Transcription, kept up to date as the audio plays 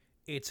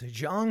It's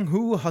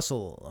Jianghu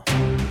Hustle.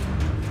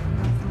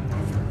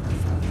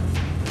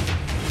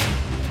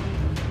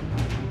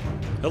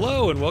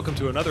 Hello and welcome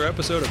to another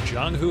episode of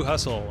Jianghu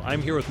Hustle.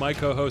 I'm here with my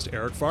co-host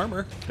Eric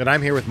Farmer. And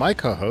I'm here with my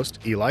co-host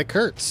Eli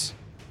Kurtz.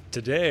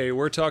 Today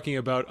we're talking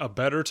about A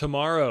Better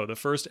Tomorrow, the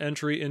first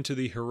entry into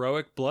the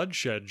heroic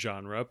bloodshed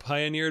genre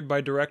pioneered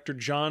by director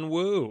John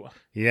Woo.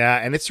 Yeah,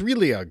 and it's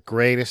really a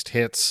greatest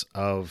hits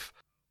of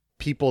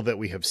people that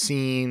we have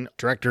seen,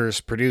 directors,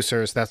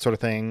 producers, that sort of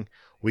thing.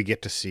 We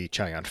get to see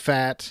Chow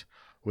Yun-fat.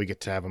 We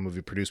get to have a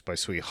movie produced by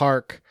Sui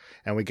Hark,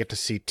 and we get to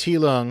see Ti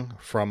Lung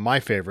from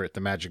my favorite,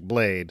 The Magic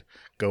Blade,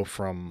 go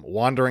from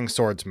wandering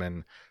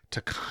swordsman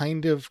to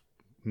kind of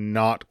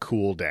not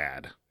cool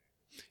dad.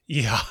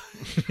 Yeah.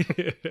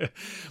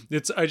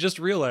 I just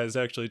realized,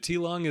 actually, Ti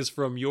Lung is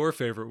from your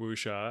favorite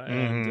wuxia,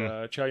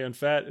 and Chow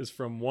Yun-fat is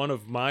from one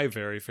of my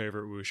very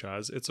favorite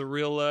wuxias. It's a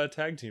real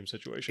tag team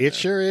situation. It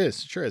sure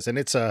is. And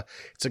it's a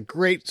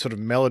great sort of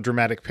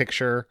melodramatic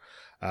picture.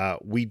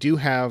 We do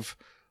have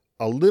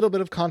a little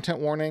bit of content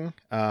warning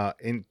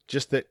in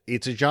just that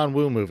it's a John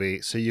Woo movie,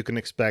 so you can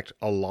expect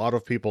a lot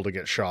of people to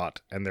get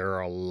shot, and there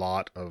are a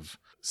lot of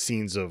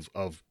scenes of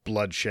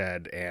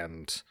bloodshed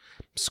and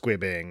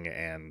squibbing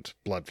and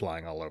blood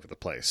flying all over the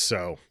place.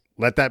 So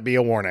let that be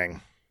a warning.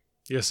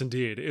 Yes,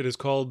 indeed. It is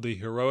called the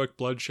heroic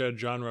bloodshed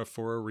genre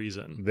for a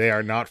reason. They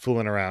are not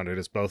fooling around. It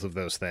is both of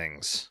those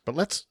things. But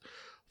let's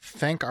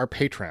thank our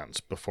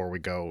patrons before we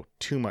go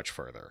too much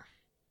further.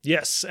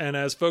 Yes, and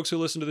as folks who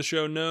listen to the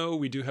show know,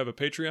 we do have a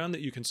Patreon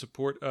that you can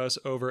support us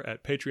over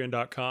at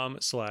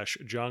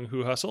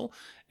patreon.com/JianghuHustle.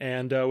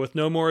 And with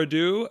no more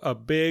ado, a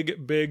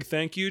big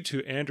thank you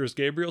to Anders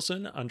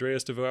Gabrielson,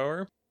 Andreas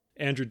DeVour,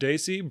 Andrew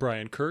Dacey,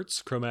 Brian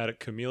Kurtz, Chromatic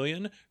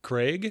Chameleon,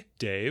 Craig,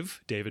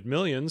 Dave, David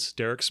Millions,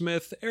 Derek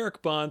Smith,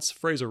 Eric Bontz,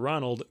 Fraser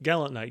Ronald,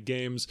 Gallant Night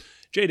Games,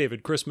 J.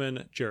 David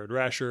Chrisman, Jared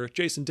Rasher,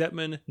 Jason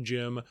Detman,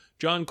 Jim,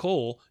 John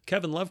Cole,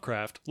 Kevin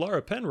Lovecraft,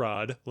 Laura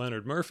Penrod,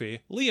 Leonard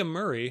Murphy, Liam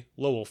Murray,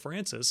 Lowell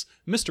Francis,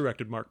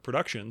 Misdirected Mark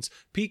Productions,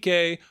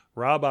 PK,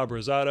 Rob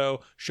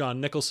Abrazado,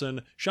 Sean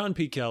Nicholson, Sean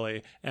P.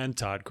 Kelly, and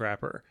Todd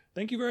Crapper.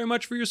 Thank you very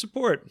much for your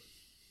support.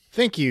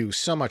 Thank you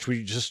so much.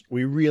 We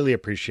really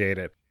appreciate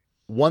it.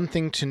 One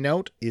thing to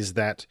note is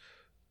that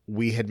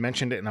we had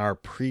mentioned in our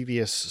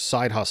previous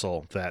side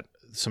hustle that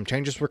some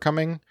changes were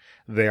coming.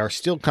 They are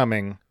still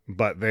coming,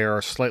 but they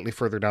are slightly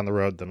further down the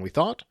road than we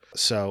thought.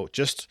 So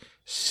just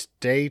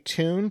stay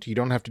tuned. You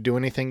don't have to do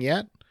anything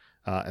yet.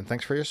 And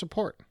thanks for your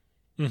support.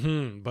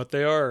 But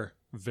they are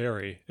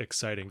very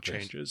exciting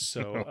changes.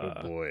 So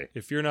boy.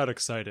 If you're not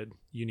excited,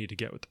 you need to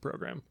get with the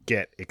program.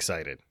 Get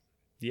excited.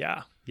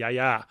 Yeah.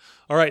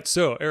 All right,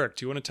 so Eric,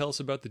 do you want to tell us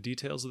about the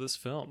details of this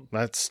film?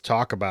 Let's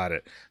talk about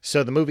it.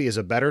 So the movie is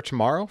A Better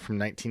Tomorrow from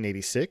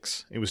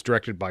 1986. It was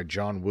directed by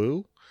John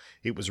Woo.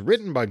 It was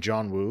written by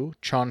John Woo,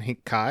 Chon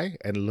Hik Kai,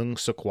 and Leung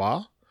Suk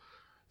Hwa.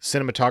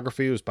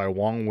 Cinematography was by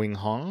Wong Wing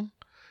Hong,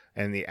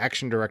 and the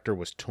action director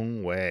was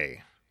Tung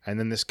Wei. And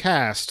then this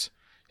cast,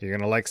 you're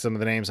going to like some of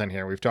the names on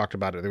here. We've talked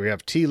about it. We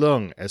have Ti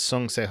Lung as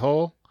Sung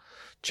Se-ho,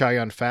 Chow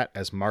Yun-fat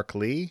as Mark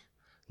Lee,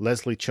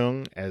 Leslie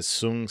Chung as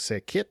Sung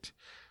Se-kit,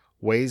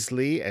 Waze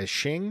Lee as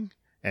Shing,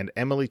 and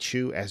Emily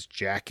Chu as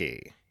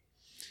Jackie.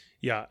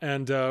 Yeah,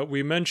 and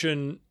we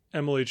mentioned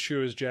Emily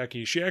Chu as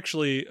Jackie. She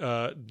actually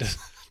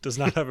does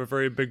not have a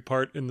very big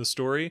part in the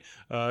story.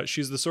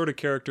 She's the sort of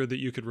character that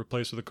you could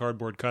replace with a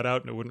cardboard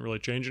cutout and it wouldn't really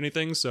change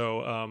anything.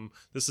 So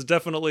this is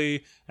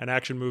definitely an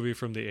action movie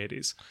from the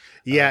 80s.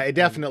 Yeah, it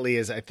definitely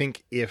is. I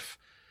think if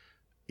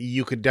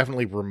you could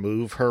definitely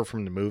remove her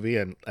from the movie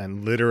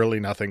and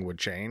literally nothing would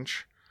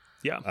change.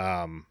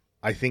 Yeah.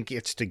 I think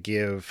it's to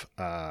give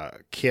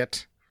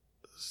Kit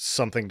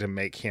something to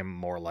make him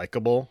more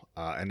likable,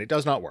 and it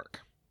does not work.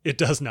 It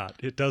does not.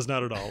 It does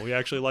not at all. We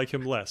actually like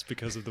him less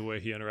because of the way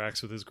he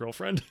interacts with his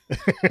girlfriend.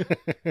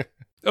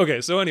 Okay,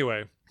 so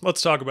anyway,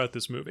 let's talk about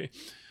this movie.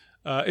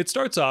 It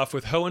starts off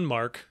with Ho and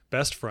Mark,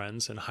 best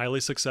friends and highly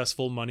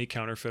successful money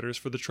counterfeiters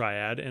for the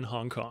Triad in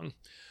Hong Kong.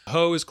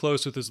 Ho is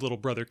close with his little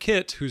brother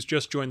Kit, who's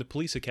just joined the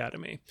police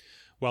academy.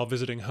 While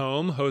visiting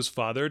home, Ho's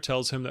father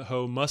tells him that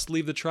Ho must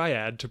leave the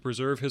Triad to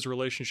preserve his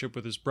relationship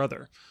with his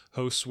brother.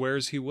 Ho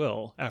swears he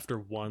will after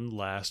one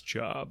last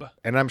job.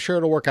 And I'm sure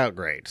it'll work out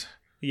great.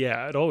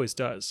 Yeah, it always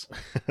does.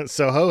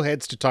 So Ho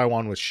heads to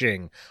Taiwan with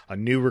Shing, a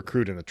new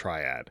recruit in the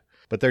Triad.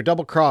 But they're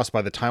double-crossed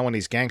by the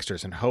Taiwanese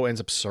gangsters, and Ho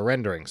ends up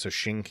surrendering so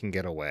Shing can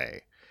get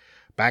away.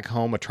 Back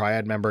home, a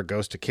Triad member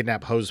goes to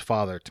kidnap Ho's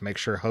father to make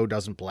sure Ho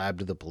doesn't blab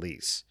to the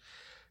police.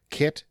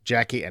 Kit,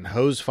 Jackie, and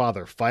Ho's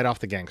father fight off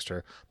the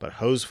gangster, but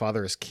Ho's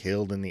father is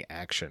killed in the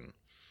action.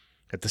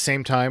 At the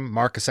same time,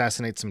 Mark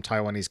assassinates some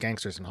Taiwanese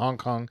gangsters in Hong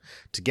Kong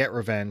to get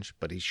revenge,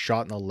 but he's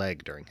shot in the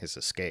leg during his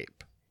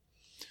escape.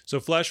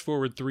 So flash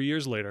forward 3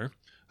 years later,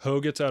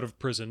 Ho gets out of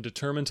prison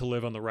determined to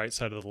live on the right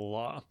side of the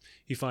law.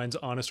 He finds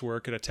honest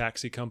work at a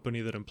taxi company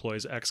that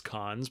employs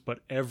ex-cons, but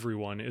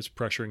everyone is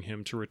pressuring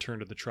him to return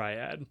to the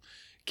Triad.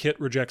 Kit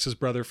rejects his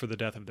brother for the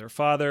death of their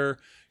father.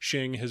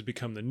 Shing has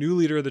become the new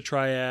leader of the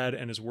Triad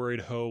and is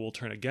worried Ho will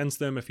turn against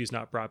them if he's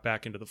not brought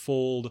back into the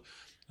fold.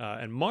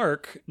 And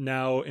Mark,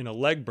 now in a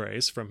leg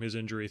brace from his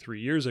injury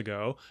 3 years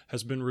ago,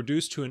 has been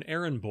reduced to an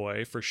errand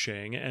boy for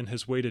Shing and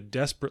has waited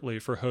desperately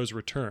for Ho's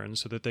return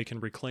so that they can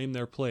reclaim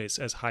their place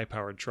as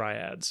high-powered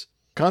triads.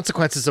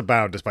 Consequences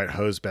abound despite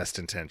Ho's best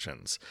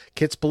intentions.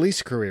 Kit's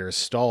police career is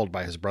stalled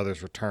by his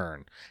brother's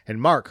return,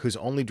 and Mark, whose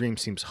only dream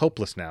seems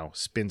hopeless now,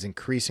 spins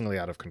increasingly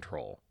out of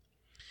control.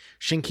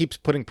 Shing keeps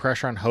putting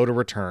pressure on Ho to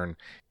return,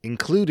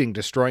 including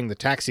destroying the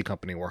taxi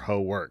company where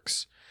Ho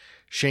works.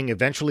 Shing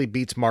eventually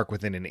beats Mark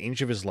within an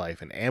inch of his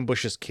life and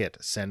ambushes Kit,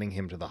 sending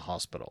him to the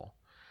hospital.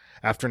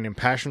 After an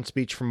impassioned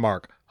speech from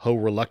Mark, Ho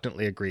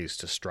reluctantly agrees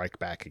to strike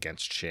back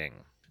against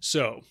Shing.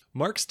 So,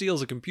 Mark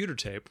steals a computer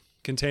tape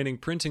containing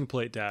printing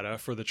plate data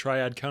for the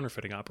Triad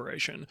counterfeiting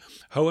operation.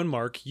 Ho and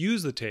Mark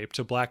use the tape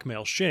to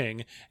blackmail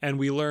Shing, and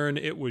we learn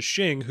it was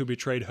Shing who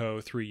betrayed Ho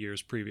 3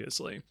 years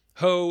previously.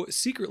 Ho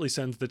secretly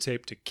sends the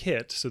tape to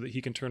Kit so that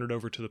he can turn it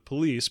over to the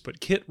police, but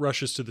Kit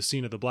rushes to the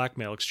scene of the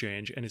blackmail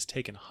exchange and is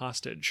taken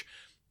hostage.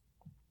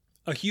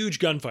 A huge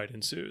gunfight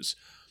ensues.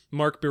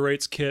 Mark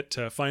berates Kit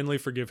to finally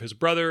forgive his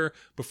brother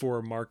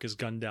before Mark is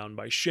gunned down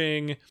by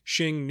Shing.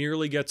 Shing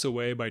nearly gets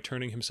away by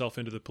turning himself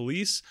into the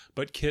police,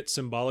 but Kit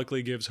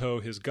symbolically gives Ho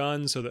his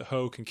gun so that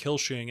Ho can kill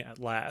Shing at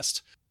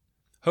last.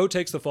 Ho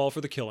takes the fall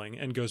for the killing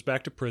and goes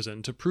back to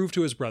prison to prove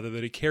to his brother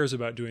that he cares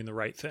about doing the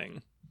right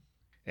thing.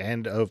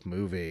 End of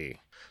movie.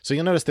 So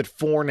you'll notice that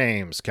 4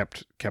 names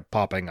kept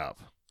popping up.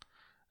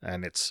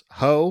 And it's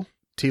Ho,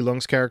 T.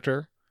 Lung's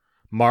character,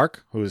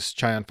 Mark, who is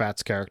Chai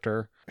Yun-fat's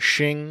character,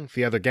 Shing,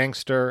 the other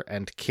gangster,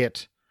 and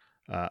Kit,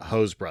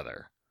 Ho's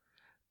brother.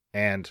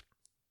 And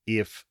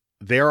if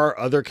there are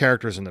other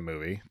characters in the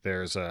movie,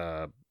 there's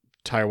a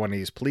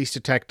Taiwanese police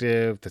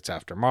detective that's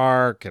after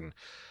Mark and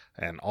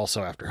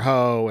also after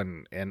Ho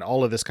and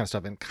all of this kind of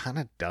stuff, and kind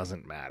of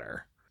doesn't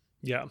matter.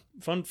 Yeah.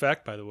 Fun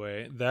fact, by the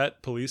way,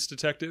 that police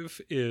detective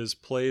is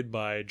played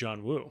by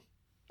John Woo.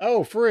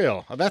 Oh, for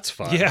real? Oh, that's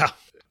fun. Yeah.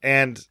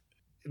 And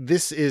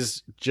this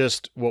is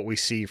just what we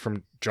see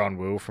from John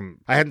Woo.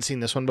 I hadn't seen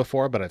this one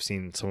before, but I've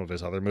seen some of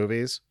his other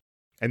movies,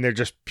 and they're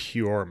just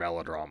pure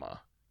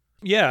melodrama.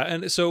 Yeah,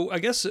 and so I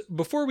guess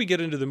before we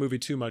get into the movie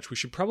too much, we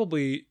should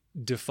probably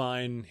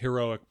define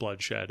heroic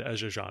bloodshed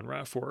as a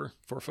genre for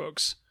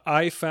folks.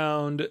 I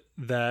found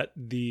that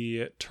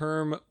the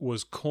term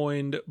was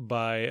coined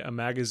by a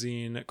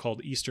magazine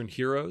called Eastern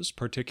Heroes,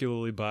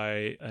 particularly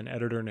by an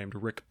editor named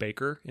Rick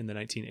Baker in the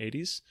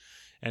 1980s.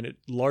 And it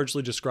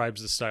largely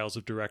describes the styles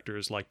of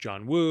directors like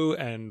John Woo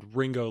and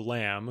Ringo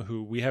Lam,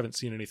 who we haven't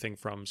seen anything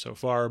from so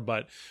far,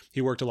 but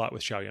he worked a lot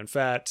with Chow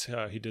Yun-fat.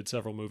 He did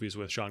several movies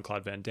with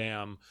Jean-Claude Van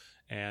Damme,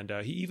 and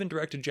he even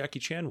directed Jackie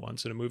Chan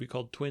once in a movie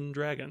called Twin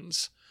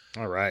Dragons.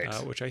 All right.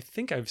 Which I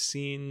think I've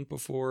seen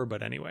before,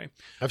 but anyway.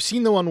 I've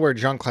seen the one where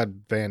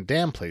Jean-Claude Van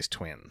Damme plays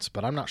twins,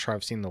 but I'm not sure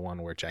I've seen the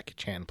one where Jackie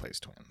Chan plays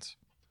twins.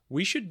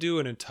 We should do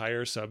an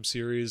entire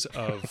sub-series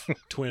of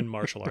twin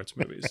martial arts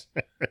movies.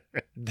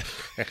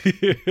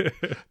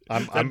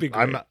 I'm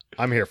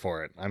here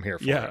for it. I'm here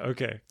for it. Yeah,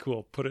 okay,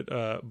 cool. Put it,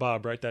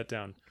 Bob, write that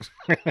down.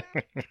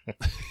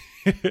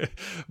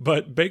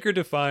 But Baker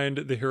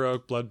defined the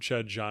heroic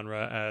bloodshed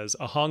genre as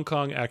a Hong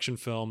Kong action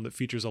film that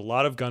features a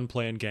lot of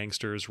gunplay and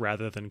gangsters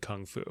rather than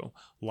kung fu.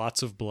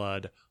 Lots of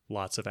blood,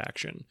 lots of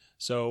action.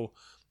 So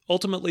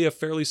ultimately a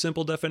fairly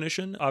simple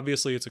definition.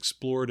 Obviously, it's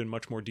explored in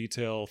much more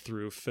detail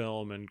through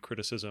film and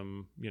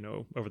criticism,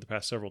 over the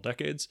past several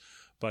decades.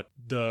 But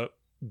the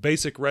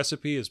basic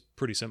recipe is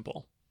pretty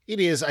simple. It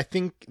is. I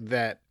think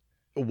that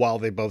while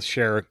they both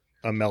share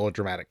a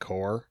melodramatic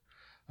core,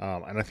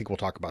 and I think we'll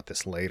talk about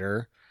this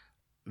later,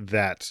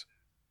 that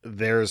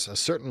there's a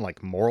certain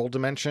moral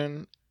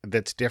dimension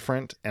that's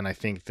different. And I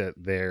think that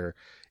there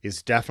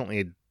is definitely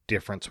a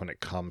difference when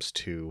it comes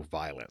to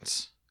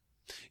violence.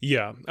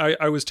 Yeah,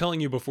 I was telling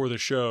you before the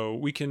show,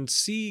 we can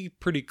see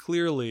pretty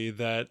clearly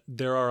that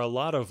there are a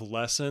lot of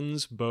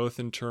lessons, both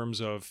in terms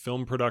of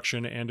film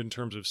production and in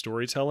terms of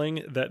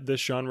storytelling, that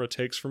this genre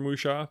takes from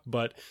wuxia,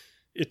 but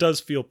it does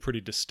feel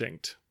pretty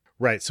distinct.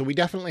 Right, so we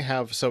definitely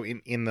have,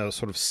 in the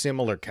sort of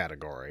similar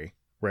category,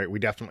 right, we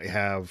definitely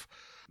have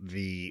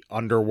the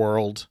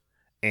underworld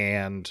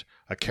and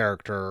a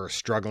character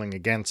struggling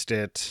against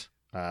it,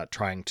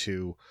 trying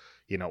to,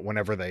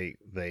 whenever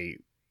they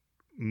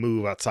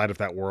move outside of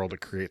that world, it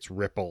creates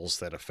ripples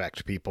that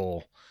affect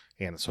people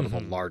in sort of a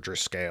larger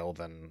scale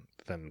than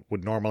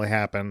would normally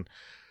happen.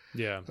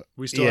 Yeah.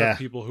 We still have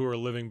people who are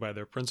living by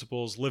their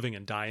principles, living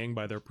and dying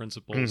by their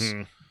principles.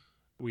 Mm-hmm.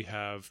 We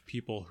have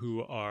people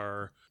who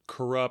are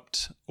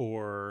corrupt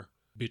or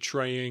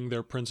betraying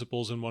their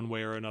principles in one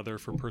way or another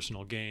for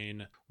personal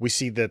gain. We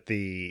see that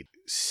the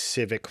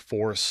civic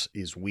force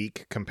is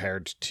weak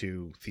compared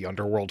to the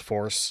underworld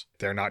force.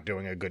 They're not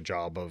doing a good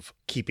job of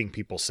keeping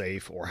people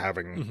safe or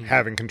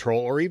having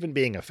control or even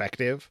being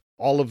effective.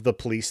 All of the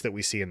police that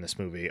we see in this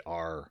movie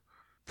are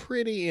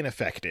pretty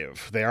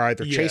ineffective. They are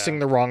either chasing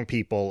the wrong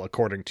people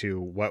according to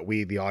what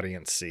we, the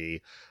audience,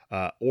 see,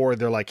 or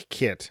they're like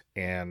Kit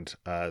and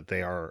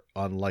they are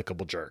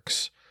unlikable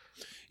jerks.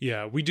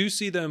 Yeah, we do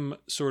see them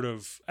sort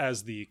of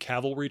as the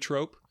cavalry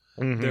trope.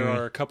 There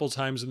are a couple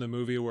times in the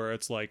movie where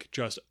it's like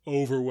just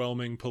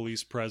overwhelming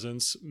police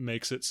presence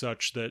makes it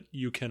such that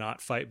you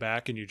cannot fight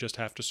back and you just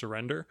have to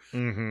surrender.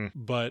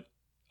 But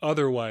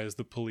otherwise,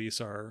 the police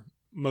are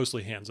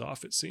mostly hands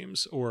off, it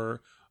seems,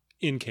 or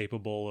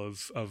incapable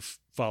of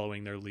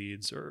following their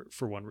leads, or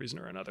for one reason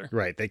or another.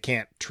 Right. They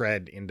can't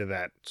tread into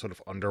that sort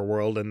of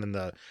underworld. And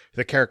then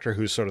the character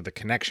who's sort of the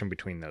connection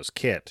between those,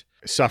 Kit,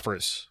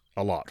 suffers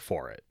a lot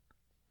for it.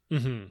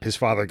 His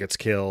father gets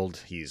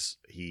killed. He is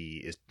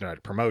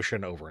denied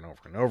promotion over and over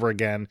and over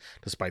again,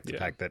 despite the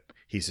fact that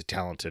he's a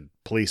talented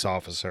police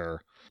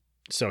officer.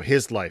 So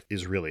his life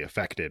is really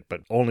affected,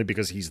 but only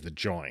because he's the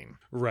join.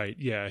 Right.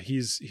 Yeah.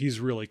 He's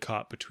really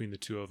caught between the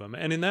two of them.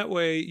 And in that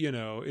way,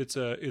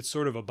 it's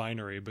sort of a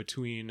binary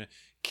between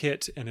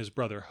Kit and his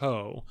brother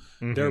Ho.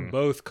 They're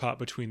both caught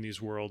between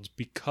these worlds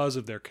because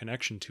of their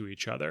connection to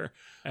each other.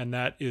 And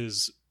that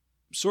is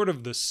sort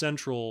of the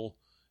central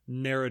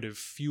narrative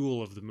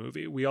fuel of the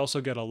movie. We also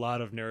get a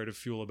lot of narrative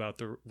fuel about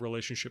the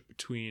relationship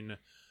between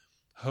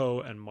Ho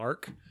and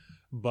Mark.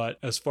 But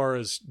as far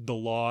as the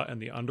law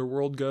and the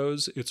underworld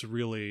goes, it's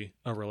really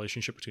a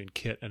relationship between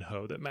Kit and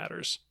Ho that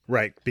matters.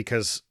 Right,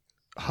 because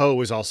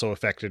Ho is also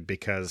affected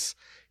because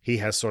he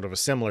has sort of a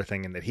similar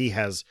thing in that he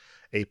has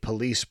a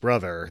police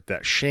brother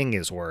that Xing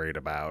is worried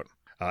about,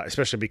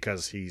 especially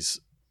because he's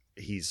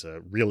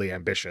really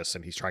ambitious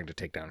and he's trying to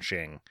take down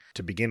Xing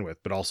to begin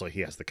with, but also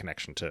he has the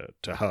connection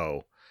to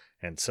Ho.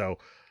 And so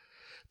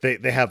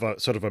they have a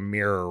sort of a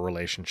mirror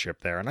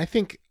relationship there. And I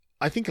think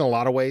in a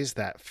lot of ways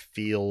that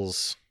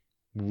feels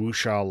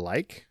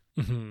wuxia-like,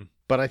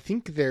 but I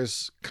think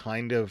there's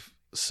kind of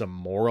some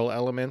moral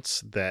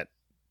elements that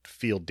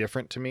feel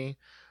different to me.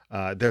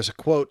 There's a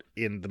quote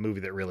in the movie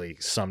that really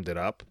summed it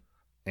up,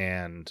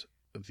 and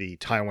the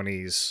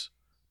Taiwanese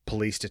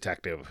police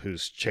detective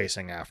who's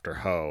chasing after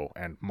Ho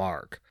and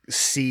Mark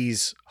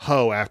sees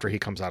Ho after he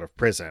comes out of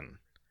prison,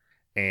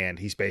 and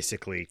he's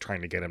basically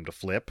trying to get him to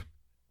flip.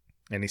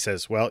 And he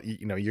says, well,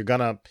 you're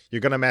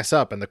gonna mess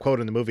up. And the quote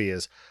in the movie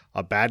is,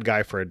 "A bad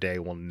guy for a day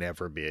will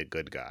never be a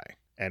good guy."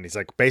 And he's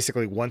like,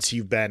 basically, once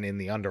you've been in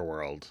the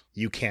underworld,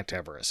 you can't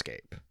ever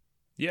escape.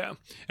 Yeah.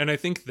 And I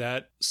think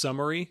that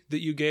summary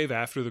that you gave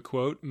after the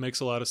quote makes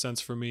a lot of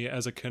sense for me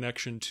as a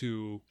connection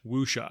to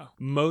wuxia.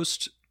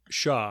 Most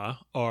Xia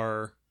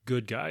are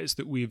good guys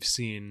that we've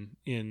seen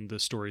in the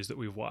stories that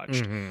we've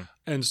watched.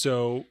 And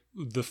so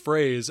the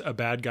phrase, "a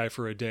bad guy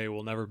for a day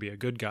will never be a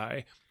good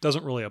guy,"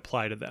 doesn't really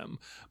apply to them.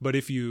 But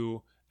if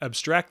you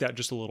abstract that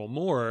just a little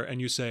more and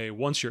you say,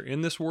 once you're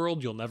in this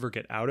world, you'll never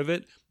get out of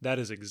it, that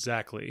is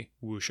exactly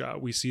wuxia.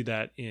 We see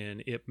that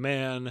in Ip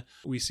Man.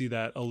 We see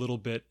that a little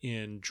bit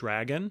in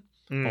Dragon,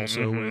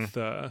 also with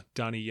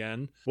Donnie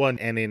Yen. Well,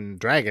 and in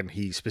Dragon,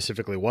 he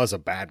specifically was a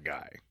bad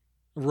guy.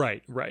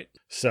 Right.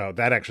 So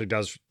that actually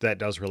does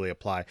really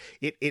apply.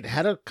 It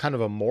had a kind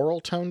of a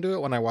moral tone to it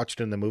when I watched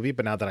it in the movie,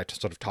 but now that I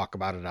just sort of talk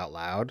about it out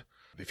loud,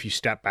 if you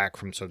step back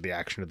from sort of the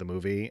action of the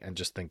movie and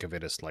just think of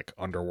it as like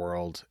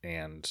underworld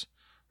and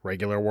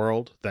regular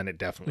world, then it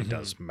definitely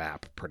does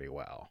map pretty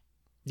well.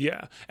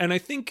 Yeah. And I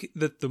think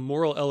that the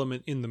moral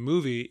element in the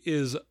movie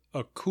is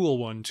a cool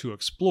one to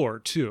explore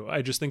too.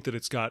 I just think that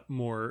it's got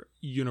more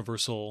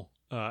universal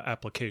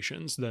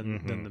applications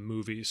than the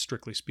movie,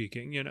 strictly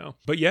speaking,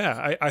 But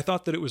yeah, I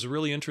thought that it was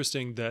really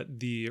interesting that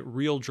the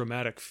real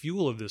dramatic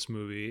fuel of this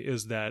movie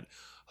is that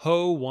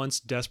Ho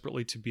wants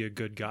desperately to be a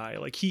good guy.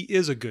 Like, he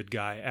is a good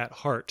guy at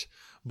heart,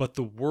 but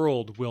the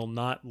world will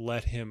not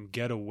let him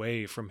get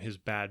away from his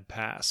bad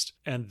past.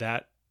 And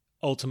that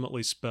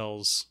ultimately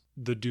spells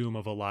the doom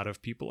of a lot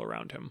of people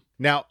around him.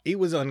 Now, it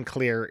was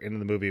unclear in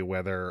the movie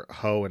whether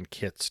Ho and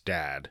Kit's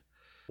dad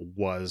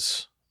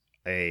was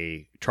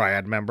a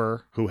triad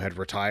member who had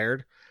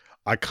retired.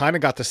 I kind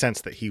of got the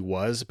sense that he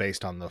was,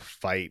 based on the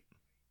fight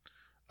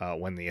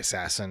when the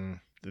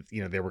assassin,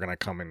 they were going to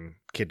come and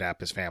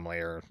kidnap his family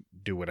or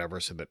do whatever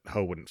so that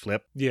Ho wouldn't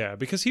flip. Yeah,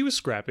 because he was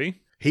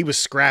scrappy. He was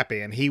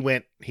scrappy, and he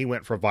went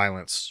for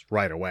violence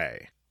right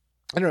away.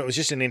 I don't know, it was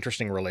just an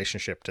interesting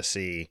relationship to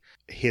see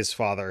his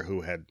father,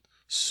 who had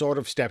sort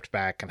of stepped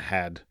back and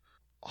had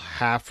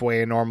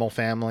halfway a normal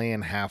family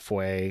and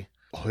halfway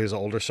his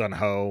older son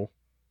Ho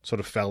sort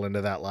of fell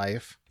into that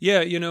life.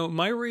 Yeah,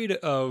 my read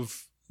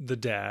of the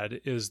dad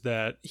is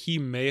that he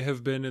may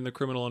have been in the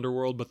criminal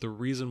underworld, but the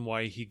reason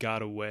why he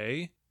got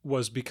away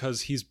was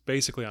because he's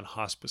basically on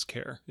hospice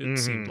care. It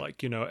seemed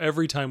like,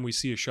 every time we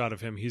see a shot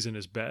of him, he's in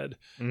his bed,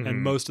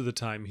 and most of the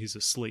time he's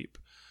asleep,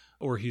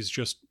 or he's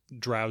just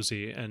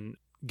drowsy and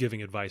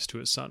giving advice to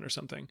his son or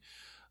something.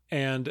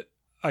 And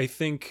I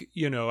think,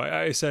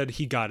 I said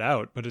he got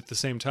out, but at the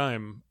same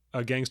time,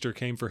 a gangster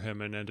came for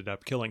him and ended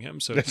up killing him.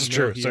 So that's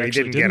true. He so he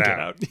didn't get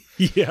out.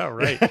 Yeah,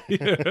 right.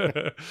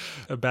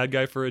 A bad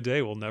guy for a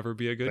day will never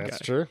be a good guy.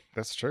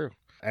 That's true.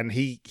 And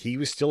he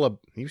was still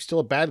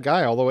a bad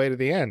guy all the way to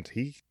the end.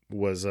 He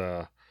was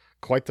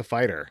quite the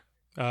fighter.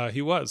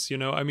 He was,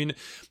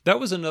 that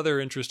was another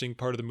interesting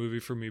part of the movie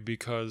for me,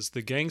 because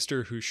the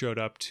gangster who showed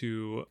up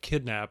to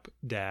kidnap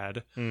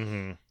Dad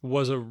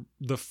was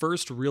the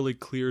first really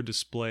clear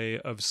display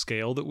of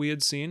scale that we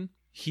had seen.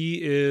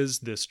 He is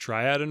this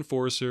triad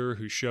enforcer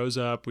who shows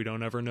up. We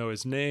don't ever know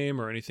his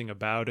name or anything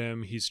about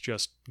him. He's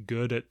just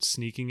good at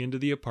sneaking into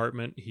the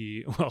apartment.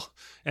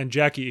 And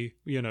Jackie,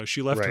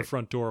 she left her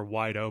front door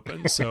wide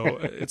open. So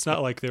it's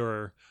not like they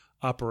were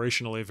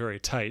operationally very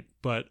tight,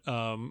 but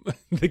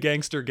the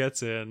gangster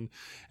gets in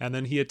and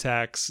then he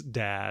attacks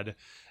Dad,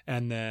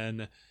 and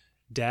then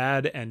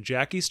Dad and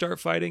Jackie start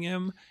fighting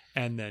him,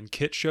 and then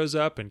Kit shows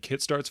up and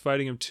Kit starts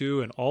fighting him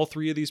too, and all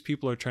three of these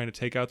people are trying to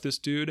take out this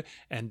dude,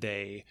 and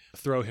they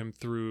throw him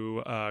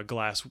through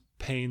glass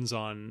panes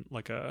on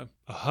like a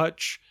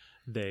hutch.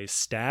 They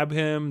stab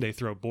him, they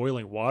throw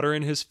boiling water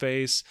in his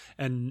face,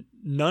 and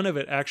none of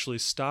it actually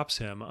stops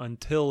him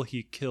until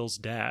he kills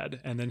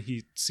Dad, and then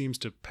he seems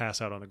to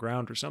pass out on the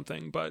ground or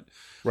something. But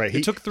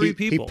it took three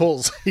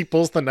people. He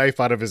pulls the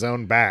knife out of his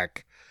own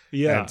back.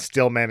 Yeah. And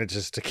still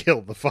manages to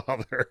kill the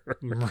father.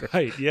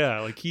 Right, yeah.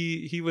 Like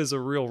he was a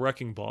real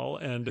wrecking ball.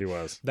 And he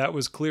was. That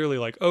was clearly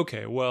like,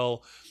 okay,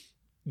 well,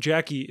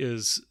 Jackie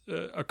is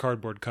a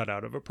cardboard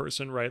cutout of a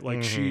person, right?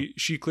 Like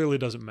she clearly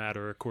doesn't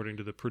matter according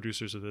to the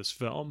producers of this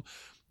film.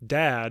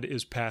 Dad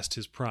is past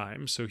his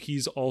prime, so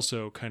he's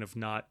also kind of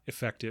not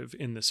effective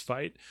in this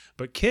fight.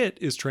 But Kit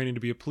is training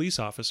to be a police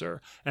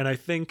officer. And I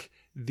think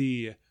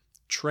the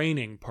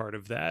training part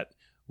of that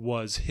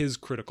was his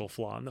critical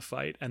flaw in the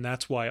fight, and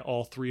that's why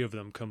all three of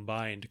them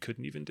combined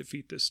couldn't even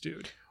defeat this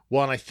dude.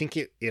 Well, and I think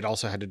it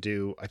also had to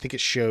do, I think it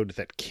showed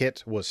that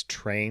Kit was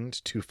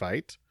trained to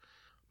fight,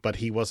 but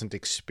he wasn't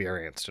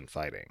experienced in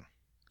fighting.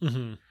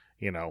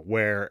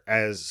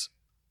 Whereas,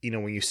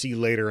 when you see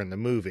later in the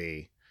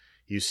movie,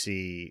 you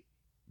see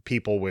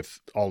people with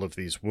all of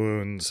these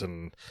wounds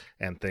and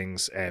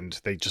things,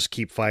 and they just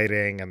keep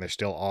fighting, and they're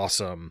still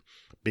awesome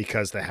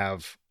because they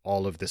have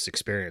all of this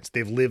experience.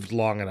 They've lived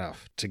long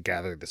enough to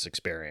gather this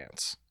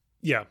experience.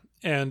 Yeah.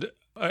 And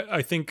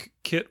I think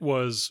Kit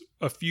was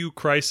a few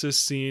crisis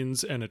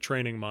scenes and a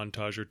training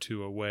montage or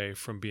two away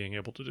from being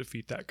able to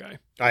defeat that guy.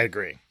 I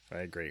agree.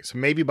 So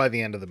maybe by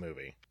the end of the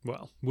movie.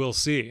 Well, we'll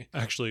see.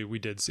 Actually, we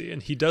did see.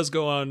 And he does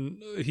go on,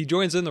 he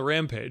joins in the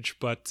rampage,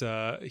 but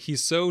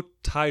he's so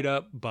tied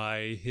up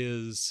by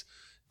his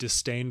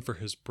disdain for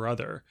his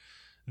brother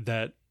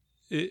that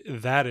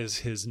that is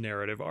his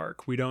narrative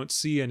arc. We don't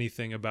see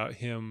anything about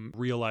him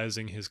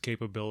realizing his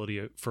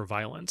capability for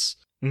violence.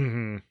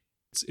 Mm-hmm.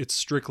 It's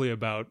strictly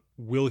about,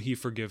 will he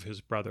forgive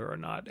his brother or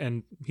not?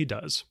 And he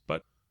does,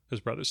 but his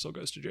brother still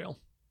goes to jail.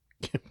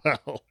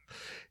 Well,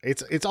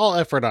 it's all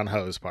effort on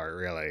Ho's part,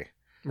 really.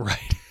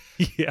 Right.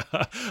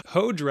 Yeah.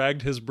 Ho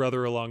dragged his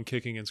brother along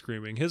kicking and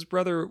screaming. His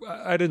brother,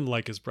 I didn't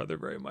like his brother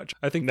very much.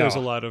 I think there's a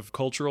lot of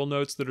cultural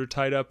notes that are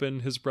tied up in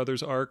his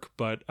brother's arc,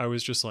 but I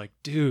was just like,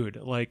 dude,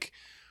 like,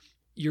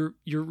 you're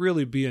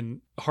really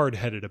being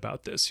hard-headed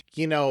about this.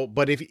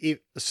 But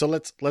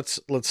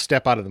let's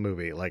step out of the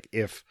movie. Like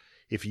if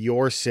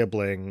your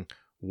sibling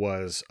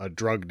was a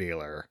drug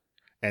dealer,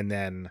 and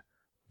then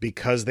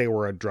because they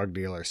were a drug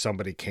dealer,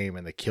 somebody came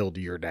and they killed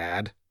your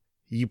dad,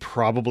 you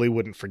probably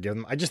wouldn't forgive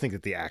them. I just think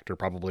that the actor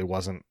probably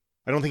wasn't.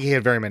 I don't think he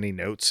had very many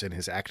notes in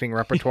his acting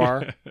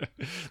repertoire.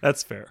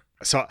 That's fair.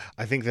 So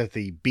I think that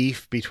the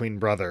beef between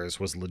brothers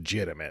was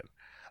legitimate.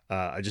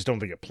 I just don't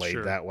think it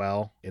played that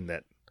well in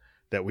that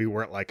we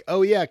weren't like,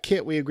 oh yeah,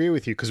 Kit, we agree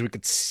with you, because we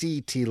could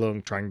see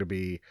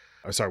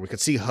we could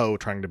see Ho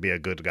trying to be a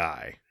good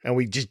guy, and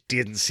we just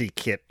didn't see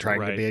Kit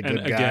trying to be a good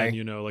guy. And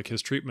again, like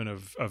his treatment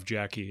of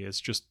Jackie is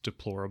just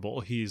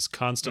deplorable. He's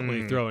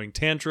constantly throwing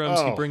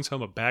tantrums. He brings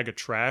home a bag of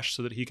trash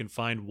so that he can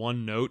find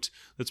one note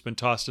that's been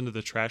tossed into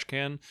the trash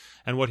can,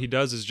 and what he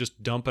does is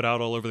just dump it out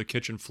all over the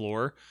kitchen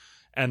floor.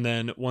 And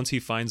then once he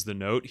finds the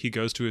note, he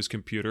goes to his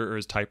computer or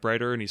his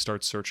typewriter and he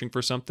starts searching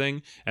for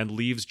something, and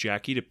leaves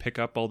Jackie to pick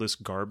up all this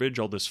garbage,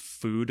 all this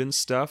food and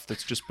stuff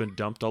that's just been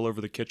dumped all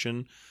over the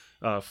kitchen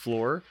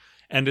floor.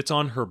 And it's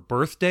on her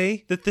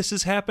birthday that this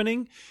is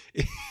happening.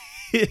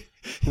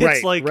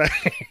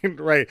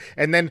 Right.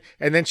 And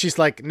then she's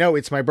like, no,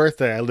 it's my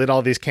birthday. I lit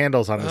all these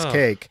candles on this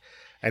cake.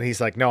 And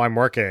he's like, no, I'm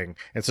working.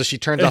 And so she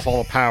turns off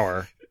all the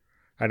power.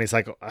 And he's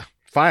like,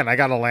 fine, I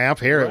got a lamp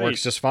here. It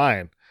works just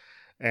fine.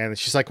 And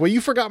she's like, well,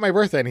 you forgot my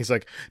birthday. And he's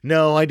like,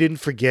 no, I didn't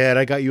forget.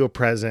 I got you a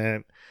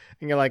present.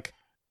 And you're like,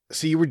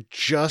 so you were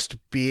just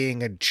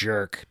being a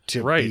jerk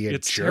to be a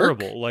it's jerk?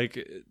 Terrible.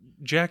 Like,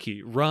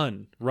 Jackie,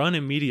 run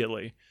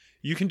immediately.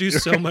 You can do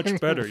so much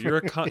better.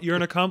 You're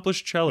an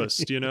accomplished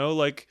cellist,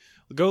 like,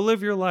 go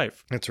live your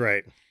life. That's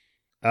right.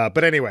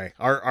 But anyway,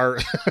 our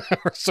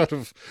sort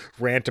of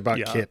rant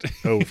about Kit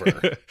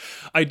over.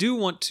 I do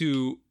want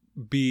to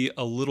be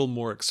a little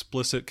more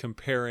explicit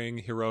comparing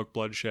Heroic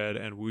Bloodshed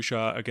and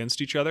Wuxia against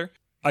each other.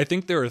 I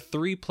think there are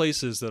three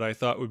places that I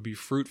thought would be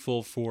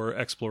fruitful for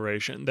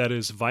exploration. That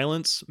is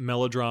violence,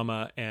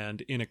 melodrama,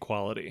 and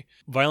inequality.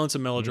 Violence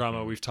and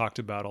melodrama we've talked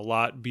about a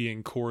lot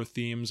being core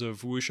themes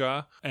of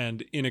Wuxia,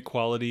 and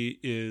inequality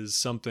is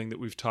something that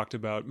we've talked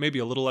about maybe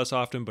a little less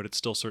often, but it's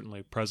still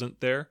certainly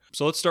present there.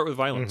 So let's start with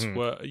violence.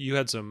 Well, you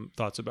had some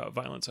thoughts about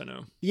violence, I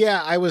know.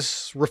 Yeah, I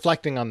was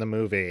reflecting on the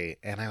movie,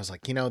 and I was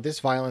like, this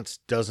violence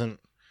doesn't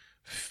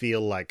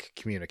feel like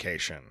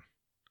communication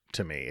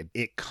to me.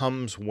 It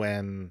comes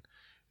when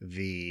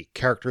the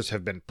characters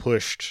have been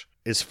pushed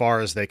as far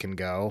as they can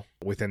go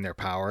within their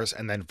powers,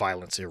 and then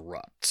violence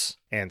erupts.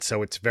 And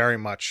so it's very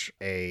much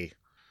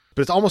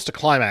but it's almost a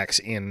climax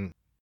in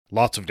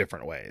lots of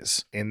different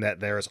ways, in that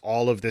there's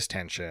all of this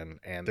tension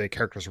and the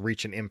characters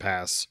reach an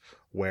impasse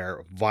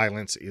where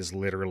violence is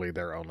literally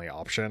their only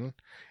option,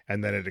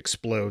 and then it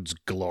explodes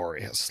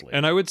gloriously.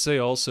 And I would say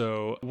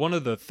also, one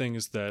of the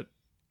things that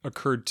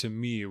occurred to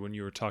me when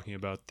you were talking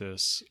about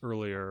this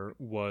earlier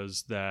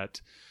was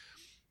that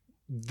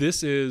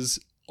this is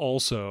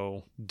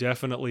also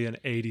definitely an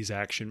 80s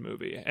action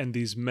movie. And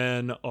these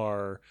men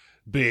are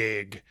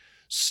big,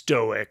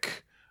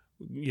 stoic,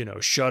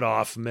 shut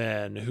off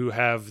men who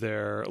have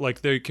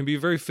they can be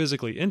very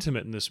physically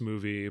intimate in this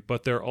movie,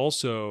 but they're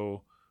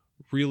also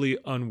really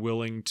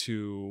unwilling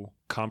to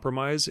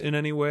compromise in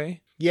any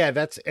way. Yeah,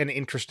 that's an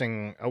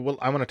interesting, I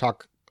want to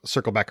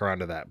circle back around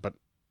to that, but.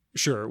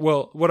 Sure.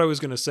 Well, what I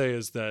was going to say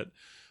is that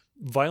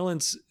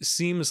violence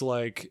seems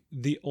like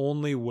the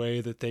only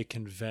way that they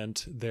can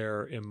vent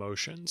their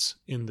emotions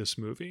in this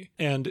movie.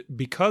 And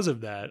because of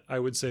that, I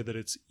would say that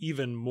it's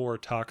even more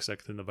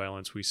toxic than the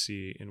violence we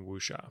see in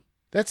Wuxia.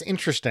 That's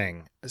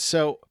interesting.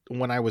 So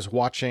when I was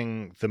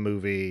watching the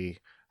movie,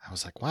 I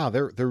was like, wow,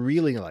 they're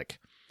really like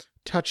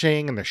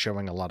touching, and they're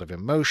showing a lot of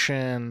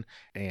emotion,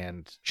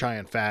 and Chow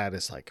Yun-fat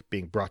is like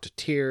being brought to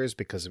tears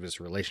because of his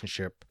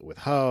relationship with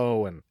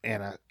Ho,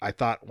 and I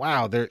thought,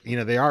 wow,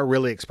 they are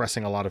really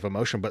expressing a lot of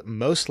emotion, but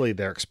mostly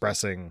they're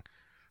expressing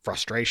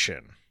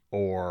frustration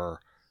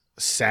or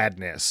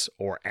sadness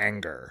or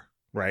anger,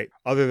 right?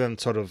 Other than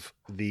sort of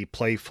the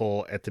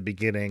playful at the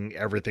beginning,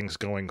 everything's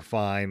going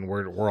fine,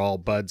 we're all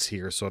buds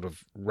here, sort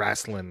of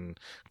wrestling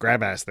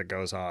grab ass that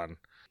goes on.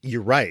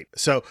 You're right.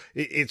 So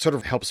it sort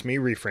of helps me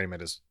reframe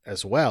it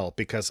as well,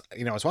 because,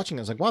 I was watching,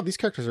 I was like, wow, these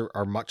characters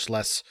are much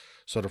less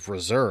sort of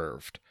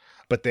reserved,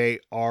 but they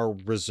are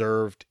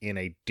reserved in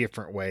a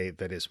different way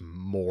that is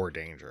more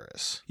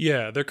dangerous.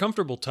 Yeah, they're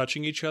comfortable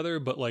touching each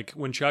other, but like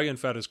when Chow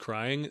Yun-fat is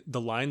crying,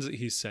 the lines that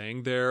he's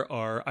saying there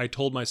are, "I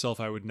told myself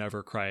I would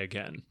never cry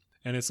again."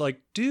 And it's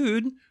like,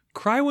 dude,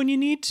 cry when you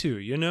need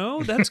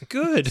to, That's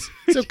good.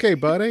 It's okay,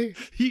 buddy.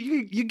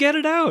 You get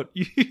it out.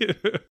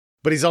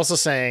 But he's also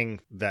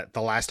saying that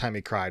the last time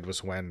he cried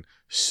was when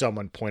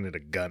someone pointed a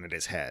gun at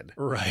his head.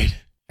 Right.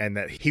 And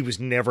that he was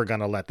never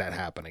going to let that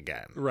happen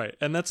again. Right.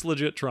 And that's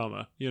legit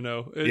trauma,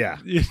 Yeah.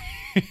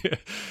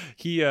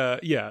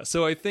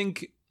 So I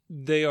think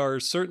they are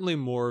certainly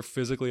more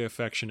physically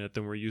affectionate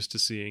than we're used to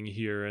seeing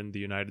here in the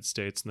United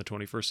States in the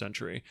 21st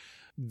century.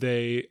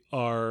 They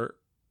are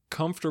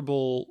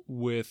comfortable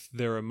with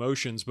their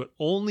emotions, but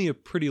only a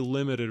pretty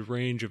limited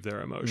range of their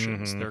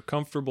emotions. Mm-hmm. They're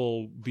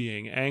comfortable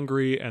being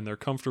angry and they're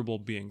comfortable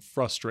being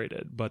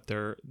frustrated, but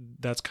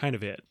that's kind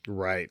of it.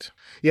 Right.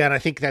 Yeah, and I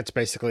think that's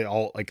basically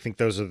all. I think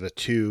those are the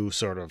two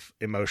sort of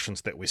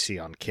emotions that we see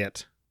on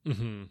Kit.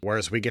 Mm-hmm.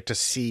 Whereas we get to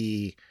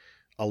see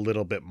a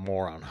little bit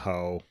more on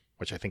Ho,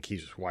 which I think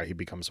why he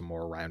becomes a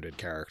more rounded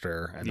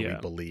character, and we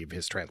believe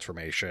his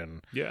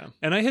transformation. Yeah.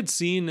 And I had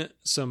seen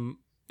some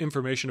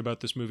information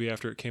about this movie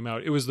after it came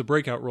out. It was the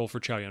breakout role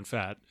for Chow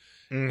Yun-fat.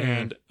 Mm-hmm.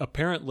 And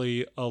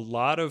apparently a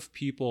lot of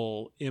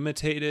people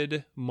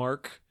imitated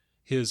Mark,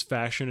 his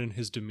fashion and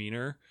his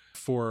demeanor,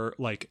 for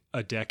like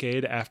a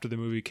decade after the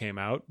movie came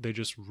out. They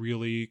just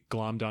really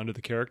glommed onto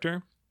the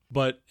character.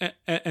 But,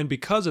 and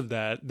because of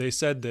that, they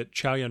said that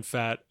Chow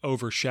Yun-fat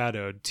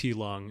overshadowed T.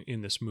 Lung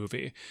in this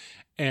movie.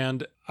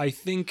 And I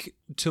think,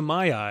 to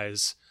my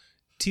eyes,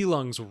 T.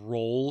 Lung's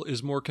role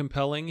is more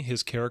compelling,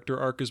 his character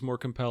arc is more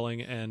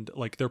compelling, and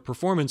like their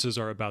performances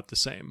are about the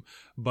same.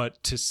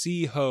 But to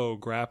see Ho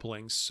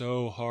grappling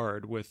so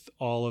hard with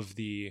all of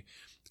the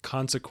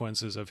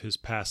consequences of his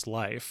past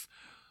life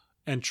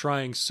and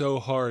trying so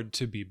hard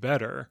to be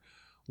better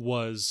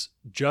was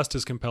just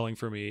as compelling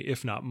for me,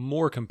 if not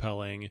more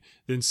compelling,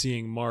 than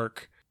seeing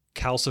Mark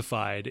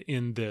calcified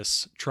in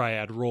this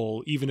triad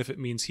role, even if it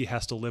means he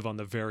has to live on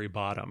the very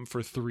bottom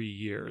for 3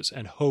 years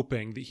and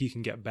hoping that he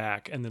can get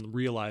back and then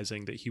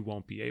realizing that he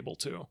won't be able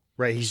to.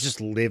 Right. He's just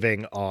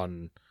living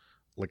on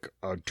like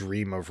a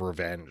dream of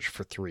revenge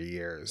for 3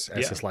 years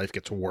as his life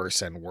gets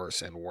worse and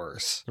worse and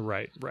worse.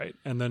 Right.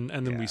 And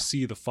then we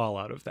see the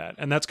fallout of that.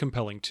 And that's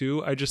compelling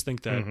too. I just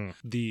think that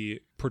the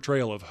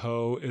portrayal of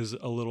Ho is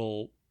a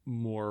little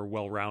more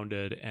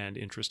well-rounded and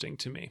interesting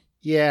to me.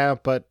 Yeah,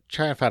 but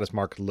Chow Yun-fat as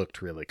Mark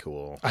looked really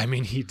cool. I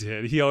mean, he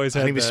did. He always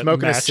had. And he was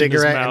smoking a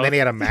cigarette, and then he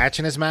had a match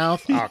in his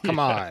mouth. Oh, come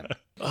on!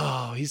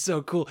 Oh, he's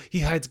so cool.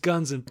 He hides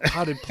guns in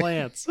potted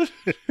plants.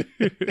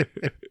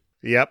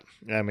 Yep.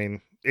 I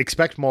mean,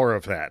 expect more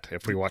of that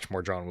if we watch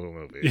more John Woo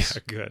movies.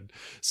 Yeah, good.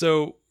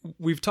 So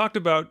we've talked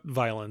about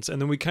violence,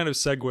 and then we kind of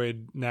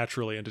segued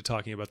naturally into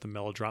talking about the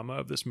melodrama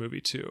of this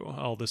movie too,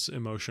 all this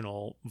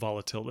emotional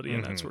volatility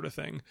and that sort of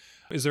thing.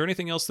 Is there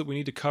anything else that we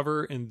need to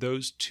cover in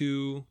those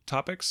two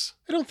topics?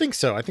 I don't think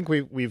so. I think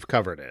we've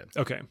covered it.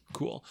 Okay,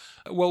 cool.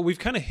 Well, we've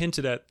kind of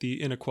hinted at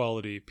the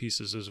inequality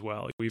pieces as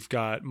well. We've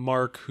got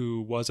Mark,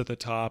 who was at the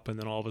top, and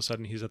then all of a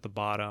sudden he's at the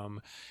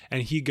bottom,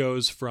 and he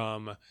goes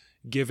from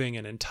giving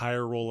an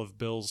entire roll of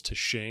bills to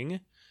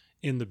Shing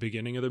in the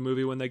beginning of the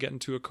movie when they get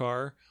into a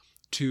car,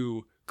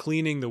 to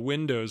cleaning the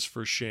windows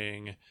for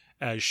Shing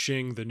as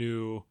Shing, the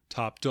new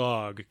top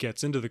dog,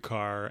 gets into the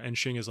car, and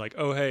Shing is like,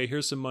 oh, hey,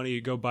 here's some money,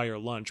 go buy your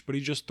lunch, but he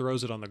just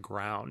throws it on the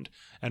ground,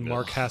 and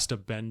Mark has to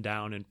bend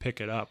down and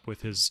pick it up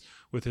with his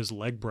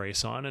leg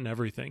brace on and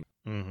everything.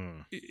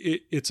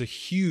 It's a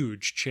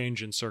huge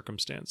change in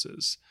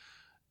circumstances.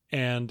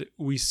 And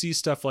we see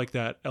stuff like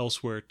that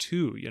elsewhere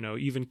too. You know,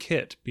 even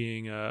Kit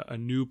being a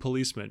new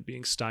policeman,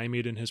 being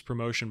stymied in his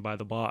promotion by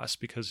the boss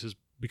because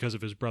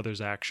of his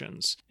brother's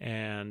actions.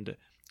 And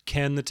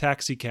Ken, the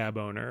taxi cab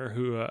owner,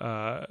 who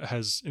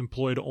has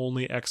employed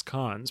only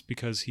ex-cons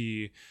because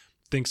he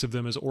thinks of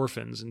them as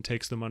orphans and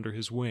takes them under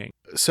his wing.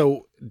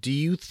 So do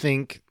you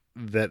think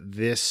that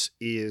this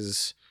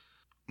is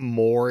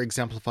more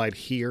exemplified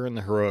here in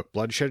the heroic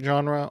bloodshed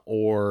genre,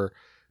 or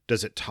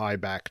does it tie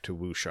back to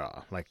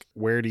wuxia? Like,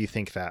 where do you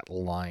think that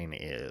line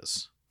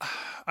is?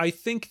 I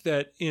think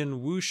that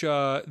in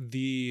wuxia,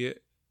 the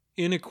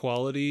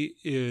inequality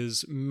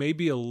is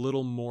maybe a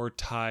little more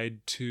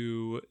tied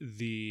to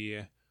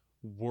the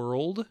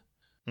world.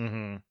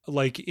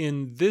 Like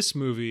in this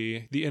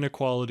movie, the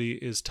inequality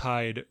is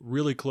tied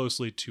really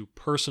closely to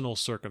personal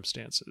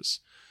circumstances.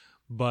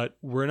 But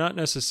we're not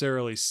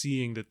necessarily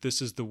seeing that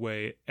this is the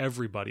way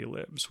everybody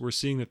lives. We're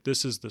seeing that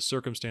this is the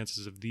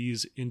circumstances of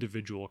these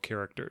individual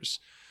characters.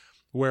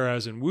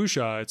 Whereas in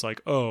wuxia, it's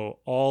like, oh,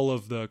 all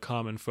of the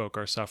common folk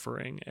are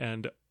suffering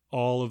and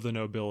all of the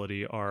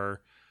nobility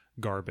are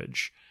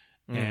garbage.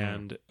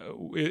 And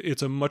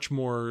it's a much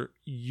more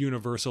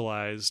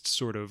universalized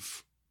sort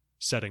of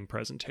setting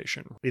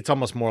presentation. It's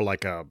almost more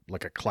like a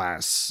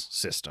class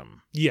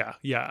system. Yeah,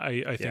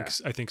 I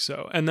think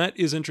so. And that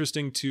is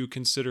interesting to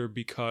consider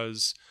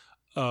because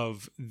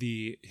of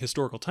the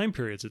historical time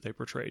periods that they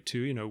portray too.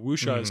 You know,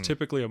 wuxia is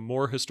typically a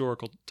more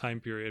historical time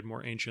period,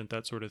 more ancient,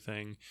 that sort of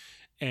thing.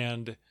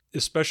 And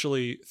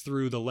especially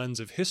through the lens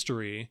of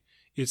history,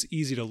 it's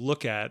easy to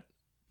look at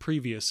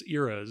previous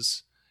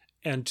eras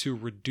and to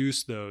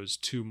reduce those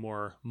to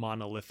more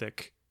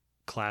monolithic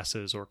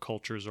classes or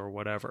cultures or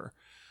whatever.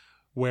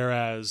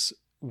 Whereas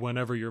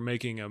whenever you're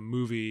making a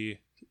movie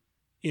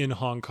in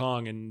Hong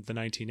Kong in the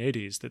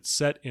 1980s that's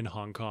set in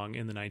Hong Kong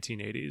in the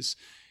 1980s,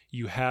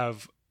 you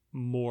have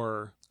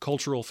more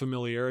cultural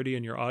familiarity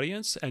in your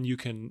audience, and you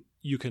can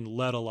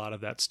let a lot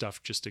of that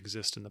stuff just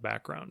exist in the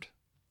background.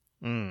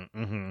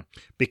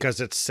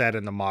 Because it's set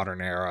in the modern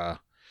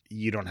era,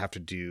 you don't have to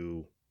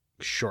do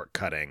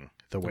shortcutting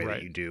the way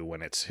that you do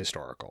when it's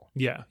historical.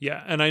 Yeah.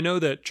 And I know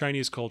that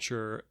Chinese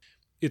culture,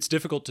 it's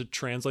difficult to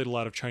translate a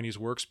lot of Chinese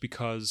works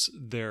because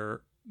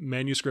their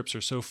manuscripts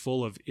are so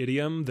full of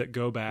idiom that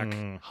go back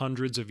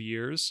hundreds of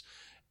years.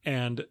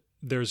 And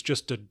there's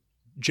just a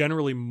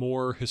generally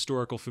more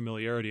historical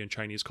familiarity in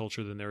Chinese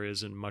culture than there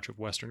is in much of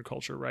Western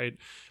culture, right?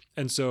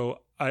 And so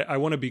I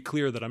want to be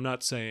clear that I'm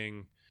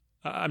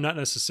not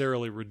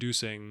necessarily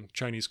reducing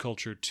Chinese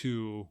culture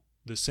to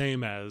the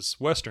same as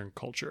Western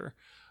culture.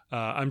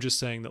 I'm just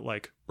saying that,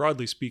 like,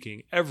 broadly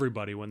speaking,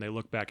 everybody, when they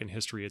look back in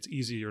history, it's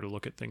easier to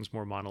look at things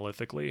more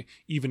monolithically,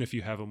 even if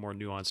you have a more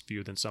nuanced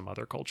view than some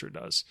other culture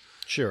does.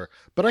 Sure.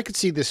 But I could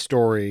see this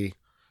story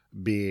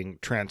being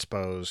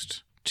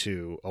transposed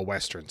to a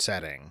Western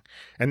setting.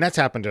 And that's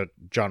happened to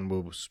John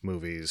Woo's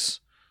movies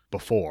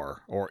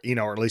before, or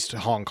at least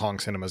Hong Kong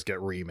cinemas get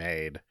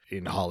remade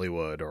in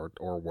Hollywood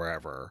or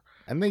wherever.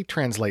 And they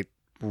translate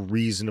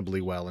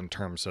reasonably well in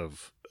terms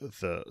of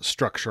the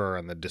structure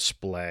and the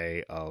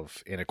display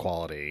of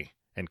inequality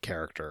and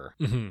character.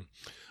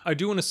 I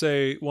do want to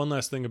say one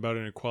last thing about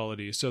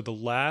inequality. So the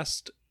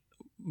last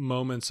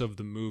moments of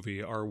the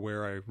movie are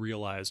where I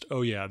realized,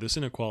 oh yeah, this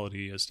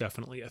inequality is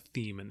definitely a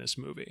theme in this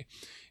movie.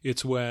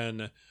 It's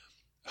when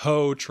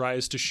Ho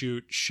tries to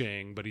shoot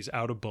Shing, but he's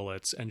out of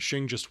bullets, and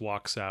Shing just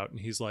walks out and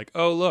he's like,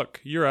 oh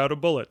look, you're out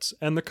of bullets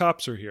and the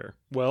cops are here.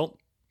 Well,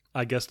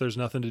 I guess there's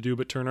nothing to do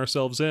but turn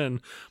ourselves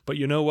in. But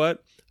you know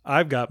what?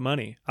 I've got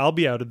money. I'll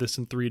be out of this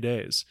in 3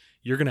 days.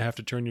 You're going to have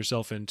to turn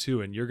yourself in too,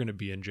 and you're going to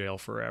be in jail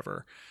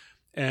forever.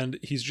 And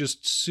he's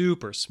just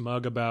super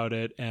smug about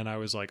it. And I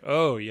was like,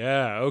 oh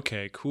yeah,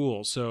 okay,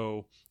 cool.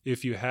 So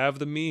if you have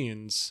the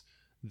means,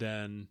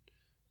 then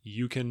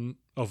you can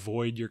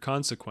avoid your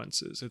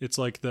consequences. It's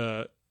like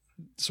the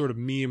sort of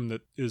meme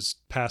that is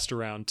passed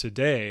around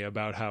today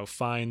about how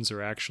fines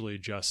are actually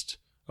just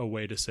a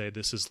way to say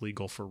this is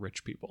legal for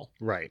rich people.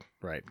 Right.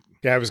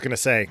 Yeah, I was going to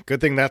say,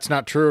 good thing that's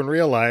not true in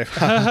real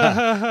life. All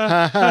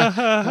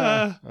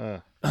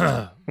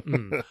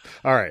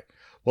right.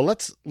 Well,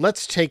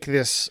 let's take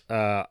this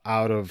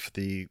out of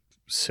the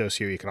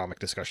socioeconomic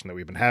discussion that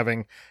we've been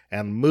having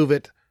and move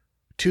it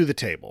to the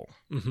table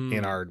Mhm.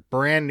 in our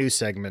brand new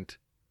segment,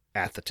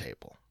 At the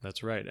Table.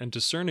 That's right. And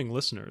discerning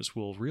listeners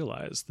will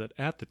realize that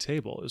At the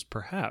Table is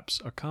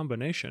perhaps a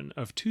combination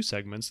of two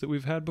segments that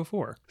we've had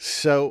before.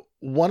 So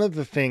one of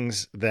the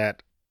things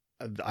that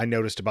I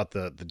noticed about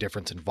the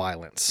difference in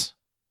violence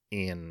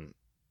in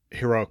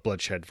Heroic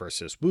Bloodshed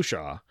versus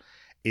Wuxia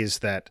is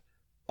that,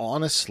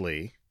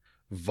 honestly,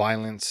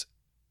 violence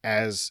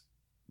as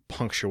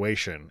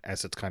punctuation,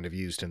 as it's kind of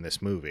used in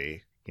this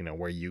movie,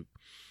 where you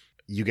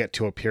get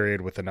to a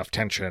period with enough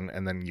tension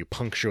and then you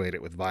punctuate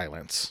it with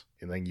violence,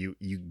 and then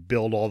you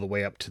build all the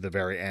way up to the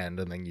very end,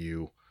 and then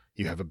you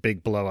have a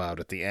big blowout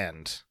at the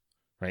end,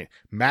 right?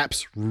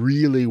 Maps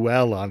really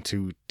well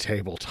onto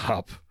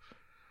tabletop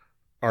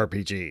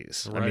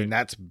RPGs. Right. I mean,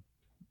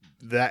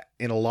 that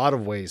in a lot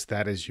of ways,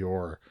 that is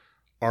your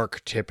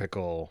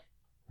archetypical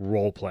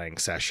role-playing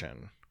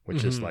session,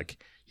 which is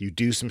like you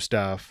do some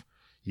stuff,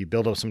 you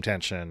build up some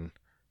tension,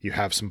 you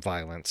have some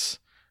violence,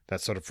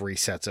 that sort of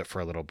resets it for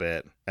a little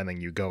bit, and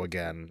then you go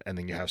again, and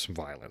then you have some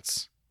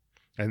violence.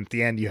 And at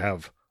the end, you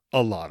have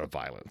a lot of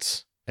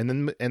violence. And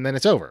then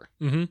it's over.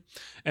 Mm-hmm.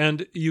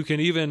 And you can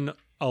even,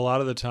 a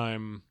lot of the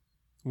time,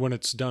 when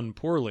it's done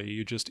poorly,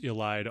 you just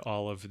elide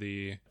all of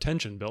the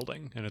tension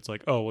building. And it's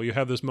like, oh, well, you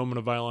have this moment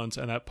of violence,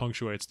 and that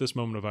punctuates this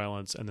moment of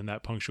violence, and then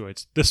that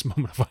punctuates this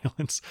moment of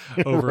violence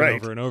over Right.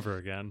 and over and over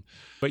again.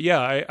 But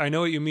yeah, I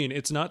know what you mean.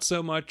 It's not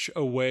so much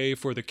a way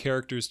for the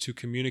characters to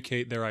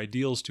communicate their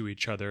ideals to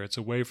each other. It's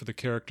a way for the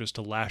characters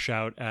to lash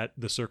out at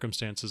the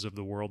circumstances of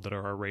the world that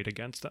are arrayed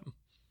against them.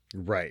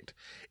 Right.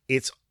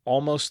 It's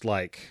almost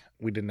like,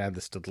 we didn't add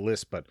this to the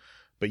list, but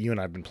you and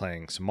I have been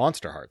playing some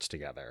Monster Hearts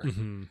together.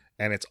 Mm-hmm.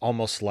 And it's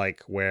almost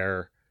like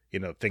where,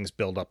 things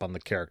build up on the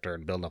character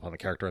and build up on the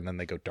character, and then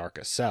they go dark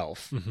as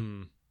self.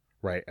 Mm-hmm.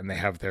 Right. And they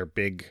have their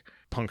big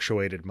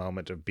punctuated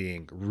moment of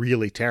being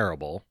really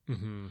terrible.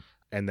 Mm-hmm.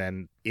 And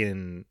then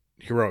in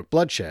Heroic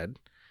Bloodshed,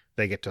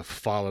 they get to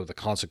follow the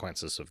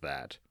consequences of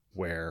that,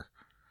 where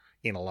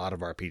in a lot of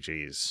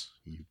RPGs,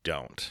 you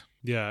don't.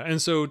 Yeah,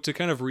 and so to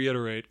kind of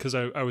reiterate, because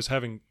I was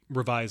having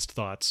revised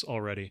thoughts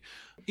already,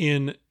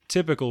 in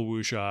typical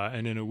wuxia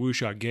and in a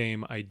wuxia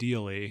game,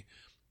 ideally,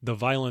 the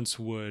violence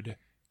would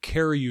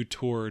carry you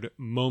toward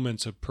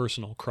moments of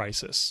personal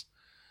crisis.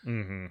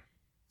 Mm-hmm.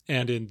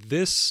 And in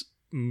this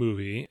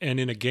movie, and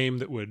in a game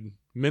that would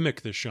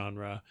mimic this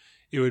genre,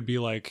 it would be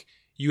like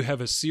you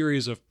have a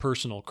series of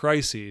personal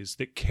crises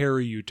that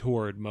carry you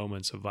toward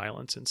moments of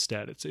violence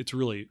instead. It's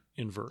really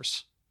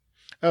inverse.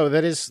 Oh,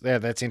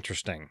 that's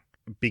interesting.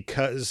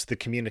 Because the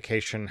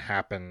communication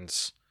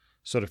happens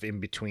sort of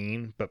in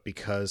between, but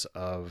because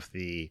of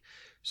the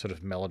sort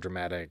of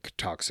melodramatic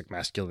toxic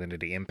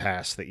masculinity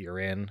impasse that you're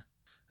in,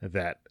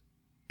 that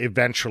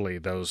eventually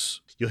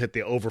you'll hit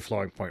the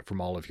overflowing point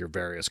from all of your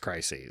various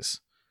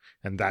crises,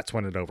 and that's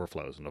when it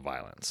overflows into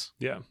violence.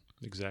 Yeah,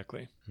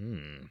 exactly.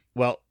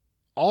 Well,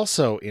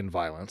 also in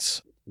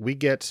violence, we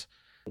get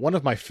one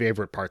of my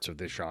favorite parts of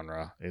this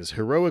genre is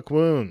heroic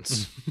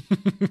wounds.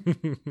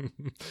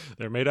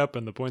 They're made up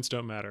and the points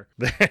don't matter.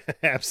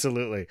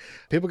 Absolutely.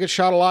 People get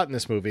shot a lot in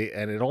this movie,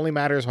 and it only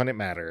matters when it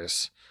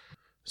matters.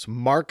 So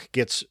Mark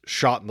gets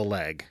shot in the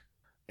leg,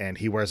 and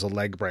he wears a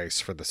leg brace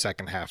for the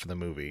second half of the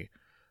movie.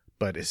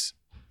 But as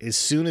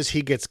soon as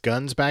he gets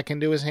guns back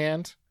into his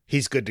hand,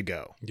 he's good to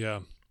go.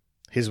 Yeah.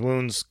 His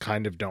wounds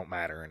kind of don't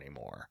matter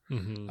anymore.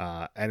 Mm-hmm.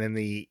 And in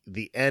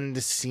the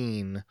end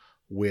scene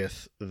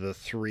with the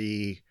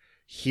three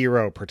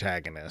hero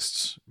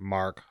protagonists,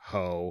 Mark,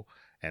 Ho,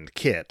 and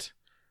Kit,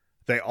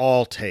 they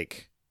all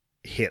take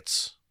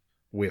hits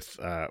with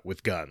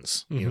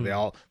guns.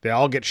 Mm-hmm. They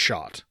all get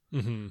shot,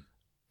 Mm-hmm.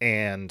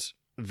 and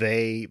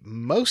they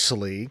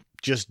mostly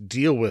just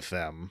deal with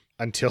them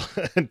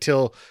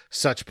until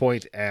such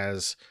point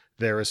as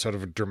there is sort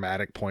of a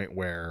dramatic point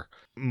where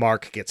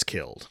Mark gets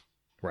killed.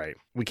 Right,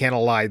 we can't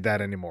elide that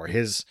anymore.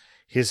 His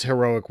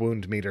heroic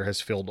wound meter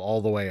has filled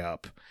all the way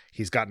up.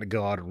 He's gotten to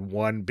go out in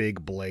one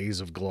big blaze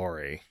of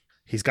glory.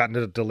 He's gotten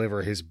to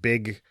deliver his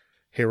big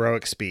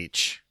heroic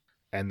speech,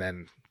 and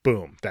then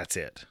boom, that's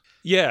it.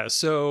 Yeah,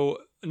 so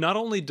not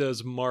only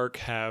does Mark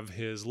have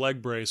his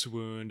leg brace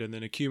wound and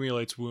then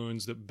accumulates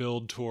wounds that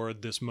build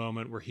toward this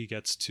moment where he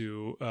gets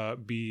to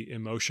be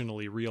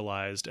emotionally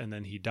realized and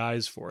then he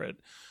dies for it,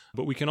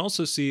 but we can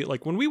also see,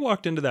 like, when we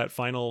walked into that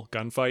final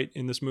gunfight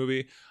in this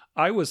movie,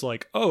 I was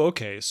like, oh,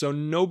 okay, so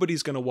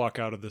nobody's going to walk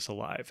out of this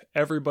alive.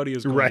 Everybody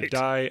is going to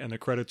die, and the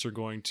credits are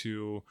going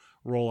to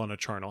roll on a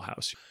charnel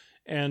house.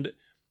 And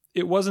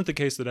it wasn't the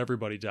case that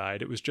everybody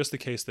died. It was just the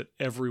case that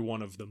every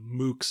one of the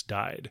mooks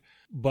died.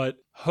 But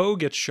Ho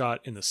gets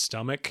shot in the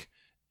stomach,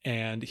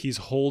 and he's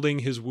holding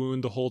his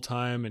wound the whole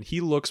time, and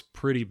he looks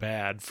pretty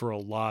bad for a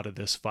lot of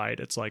this fight.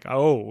 It's like,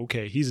 oh,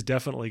 okay, he's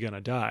definitely going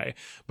to die.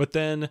 But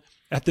then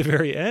at the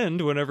very end,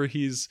 whenever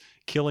he's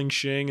killing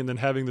Xing and then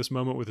having this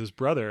moment with his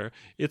brother,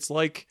 it's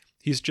like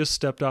he's just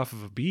stepped off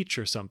of a beach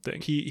or something.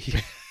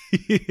 He's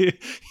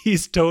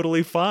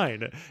totally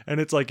fine. And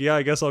it's like, yeah,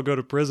 I guess I'll go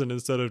to prison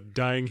instead of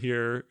dying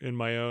here in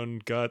my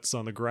own guts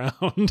on the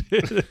ground.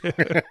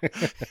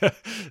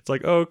 It's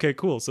like, oh, okay,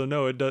 cool. So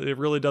no, it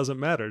really doesn't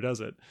matter, does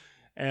it?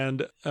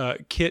 And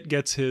Kit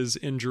gets his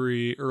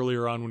injury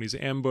earlier on when he's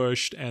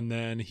ambushed, and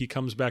then he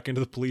comes back into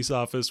the police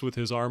office with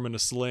his arm in a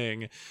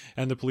sling,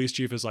 and the police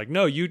chief is like,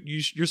 no,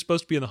 you're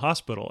supposed to be in the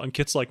hospital. And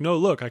Kit's like, no,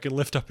 look, I can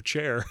lift up a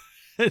chair.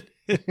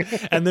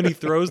 And then he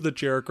throws the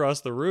chair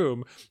across the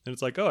room, and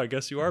it's like, oh, I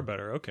guess you are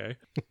better. Okay.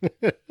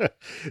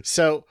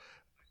 So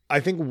I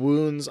think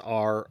wounds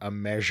are a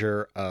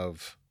measure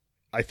of,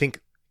 I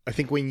think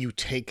when you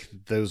take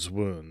those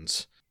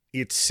wounds,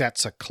 it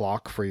sets a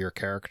clock for your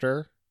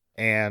character,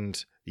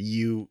 and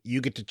you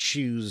get to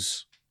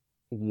choose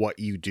what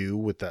you do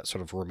with that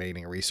sort of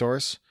remaining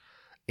resource.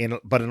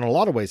 But in a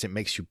lot of ways, it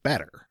makes you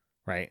better,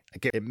 right?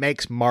 Like it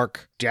makes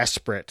Mark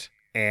desperate,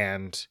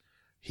 and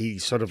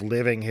he's sort of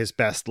living his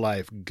best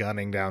life,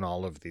 gunning down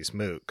all of these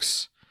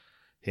mooks.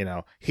 You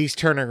know, he's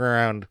turning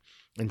around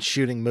and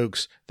shooting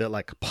mooks that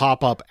like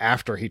pop up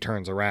after he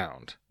turns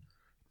around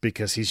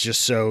because he's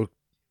just so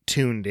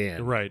tuned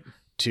in right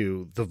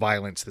to the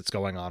violence that's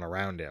going on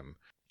around him.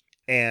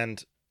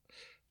 And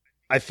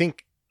I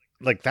think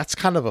like that's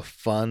kind of a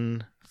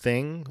fun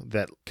thing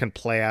that can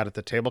play out at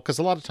the table, because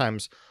a lot of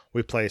times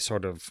we play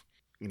sort of,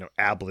 you know,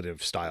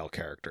 ablative style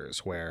characters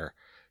where,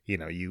 you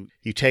know, you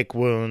take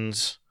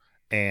wounds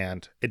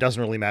and it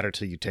doesn't really matter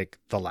till you take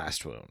the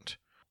last wound,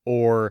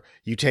 or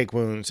you take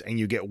wounds and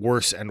you get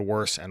worse and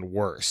worse and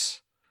worse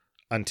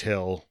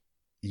until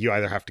you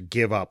either have to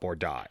give up or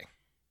die.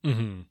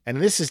 Mm-hmm.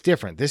 And this is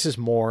different. This is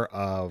more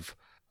of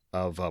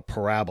a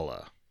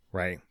parabola,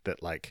 right?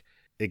 That like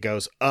it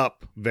goes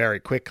up very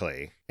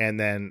quickly, and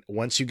then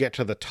once you get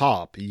to the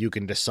top, you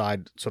can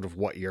decide sort of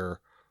what your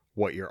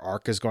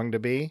arc is going to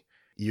be.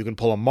 You can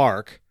pull a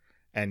Mark,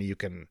 and you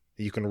can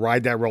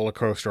ride that roller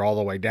coaster all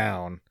the way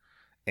down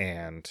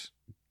and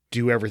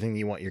do everything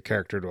you want your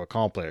character to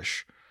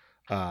accomplish,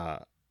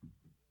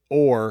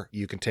 or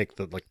you can take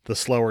the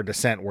slower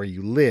descent where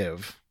you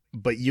live.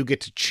 But you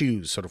get to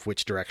choose sort of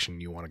which direction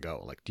you want to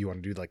go. Like, do you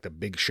want to do like the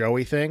big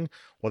showy thing?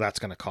 Well, that's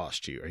going to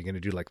cost you. Are you going to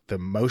do like the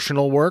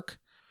emotional work?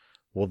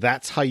 Well,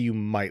 that's how you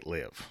might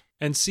live.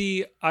 And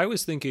see, I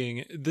was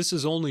thinking this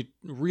is only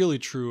really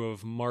true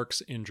of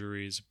Mark's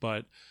injuries,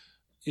 but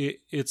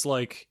it's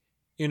like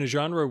in a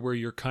genre where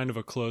you're kind of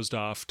a closed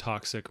off,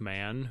 toxic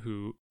man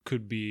who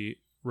could be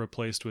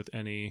replaced with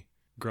any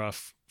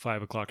gruff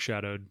 5 o'clock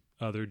shadowed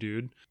other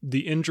dude.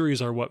 The injuries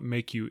are what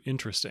make you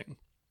interesting.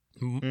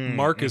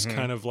 Mark is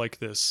kind of like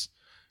this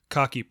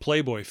cocky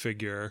playboy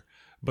figure,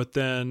 but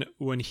then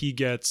when he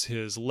gets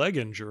his leg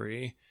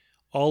injury,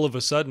 all of a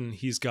sudden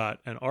he's got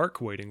an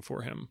arc waiting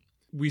for him.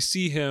 We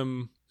see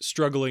him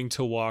struggling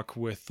to walk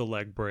with the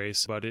leg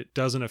brace, but it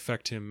doesn't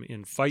affect him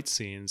in fight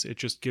scenes. It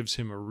just gives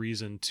him a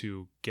reason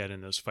to get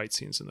in those fight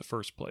scenes in the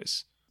first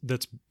place.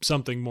 That's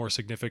something more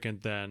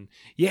significant than,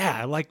 yeah,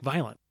 I like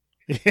violence.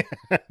 Yeah,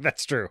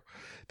 that's true.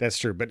 That's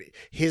true. But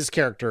his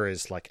character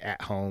is like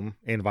at home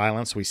in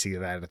violence. We see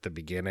that at the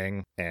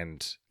beginning,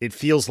 and it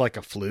feels like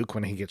a fluke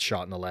when he gets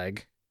shot in the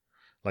leg.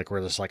 Like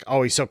we're just like,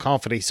 oh, he's so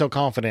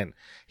confident.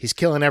 He's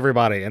killing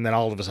everybody. And then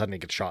all of a sudden he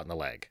gets shot in the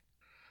leg.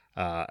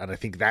 And I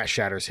think that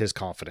shatters his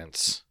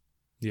confidence.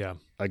 Yeah.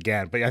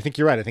 Again. But I think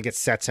you're right. I think it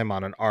sets him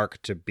on an arc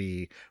to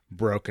be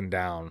broken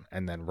down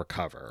and then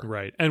recover.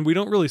 Right. And we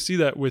don't really see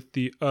that with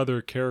the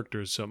other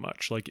characters so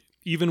much. Like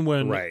even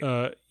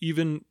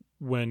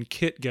when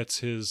Kit gets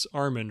his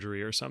arm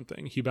injury or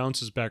something, he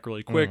bounces back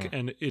really quick,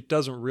 and it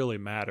doesn't really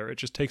matter. It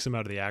just takes him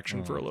out of the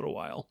action for a little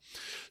while.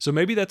 So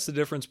maybe that's the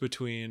difference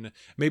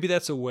maybe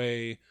that's a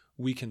way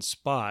we can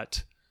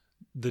spot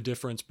the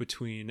difference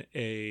between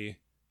a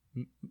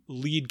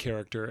lead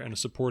character and a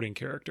supporting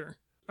character.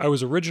 I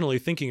was originally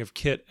thinking of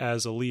Kit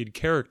as a lead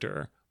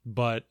character,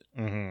 but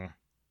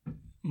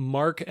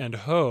Mark and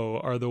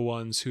Ho are the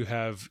ones who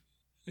have,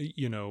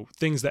 you know,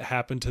 things that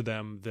happen to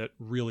them that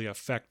really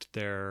affect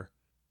their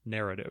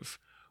narrative,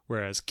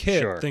 whereas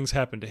Kit, things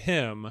happen to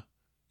him,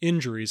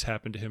 injuries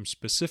happen to him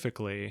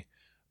specifically,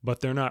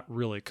 but they're not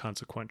really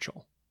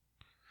consequential.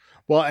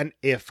 Well, and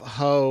if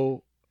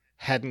Ho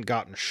hadn't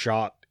gotten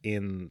shot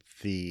in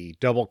the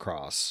double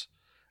cross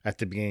at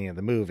the beginning of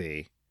the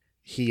movie,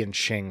 he and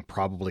Shing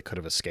probably could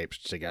have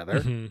escaped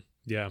together.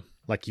 Yeah,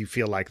 like you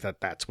feel like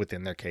that's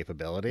within their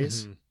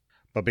capabilities.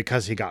 But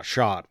because he got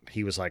shot,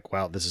 he was like,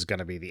 well, this is going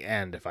to be the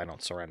end if I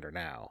don't surrender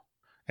now.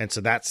 And so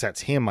that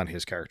sets him on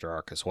his character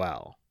arc as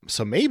well.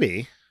 So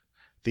maybe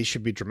these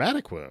should be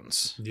dramatic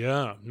wounds.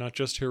 Yeah, not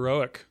just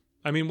heroic.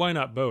 I mean, why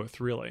not both,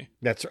 really?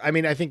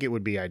 I think it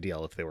would be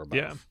ideal if they were both.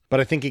 Yeah. But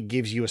I think it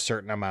gives you a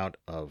certain amount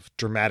of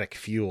dramatic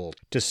fuel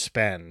to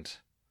spend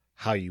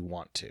how you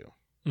want to.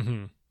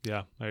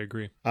 Yeah, I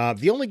agree.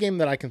 The only game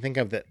that I can think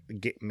of that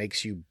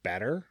makes you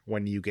better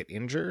when you get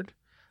injured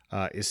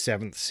is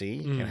Seventh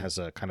Sea. It has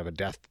a kind of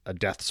a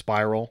death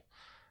spiral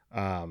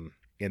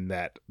in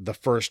that the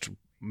first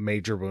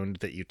major wound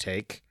that you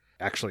take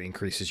actually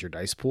increases your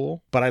dice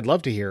pool. But I'd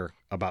love to hear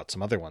about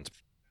some other ones.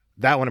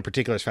 That one in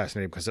particular is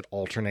fascinating because it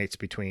alternates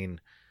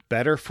between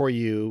better for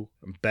you,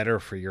 better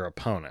for your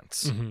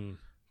opponents.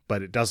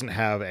 But it doesn't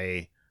have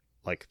a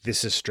like,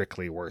 this is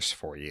strictly worse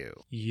for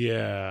you.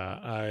 Yeah,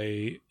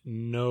 I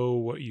know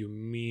what you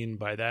mean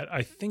by that.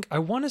 I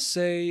want to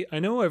say, I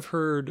know I've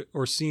heard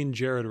or seen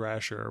Jared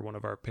Rasher, one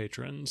of our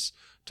patrons,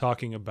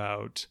 talking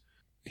about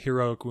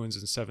heroic wounds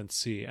in 7th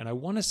Sea, and I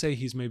want to say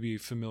he's maybe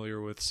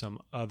familiar with some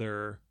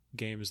other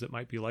games that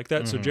might be like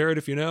that. So Jared,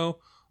 if you know,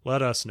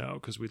 let us know,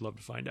 because we'd love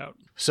to find out.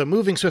 So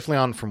moving swiftly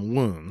on from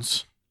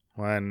wounds,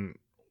 when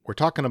we're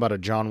talking about a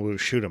John Woo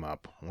shoot 'em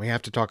up, we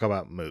have to talk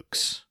about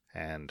mooks.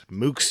 And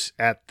mooks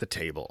at the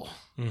table.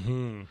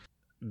 Mm-hmm.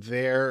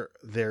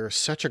 They're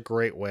such a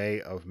great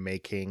way of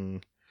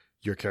making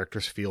your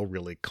characters feel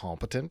really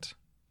competent.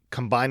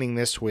 Combining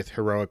this with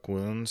heroic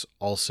wounds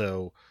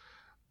also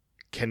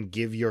can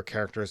give your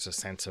characters a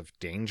sense of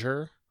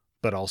danger,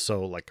 but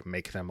also like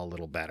make them a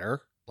little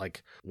better.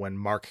 Like when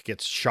Mark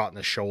gets shot in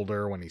the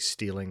shoulder when he's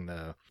stealing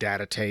the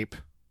data tape,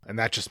 and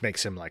that just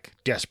makes him like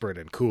desperate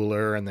and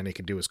cooler, and then he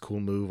can do his cool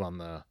move on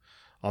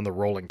the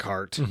rolling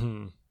cart.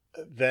 Mm-hmm.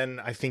 Then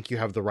I think you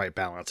have the right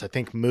balance. I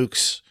think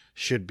mooks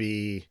should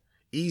be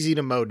easy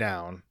to mow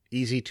down,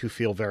 easy to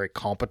feel very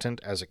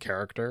competent as a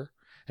character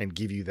and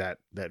give you that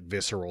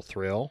visceral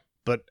thrill,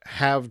 but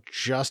have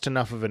just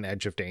enough of an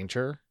edge of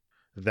danger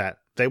that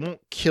they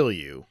won't kill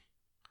you,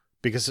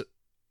 because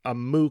a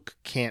mook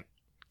can't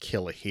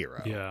kill a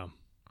hero. Yeah.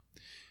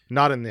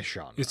 Not in this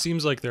genre. It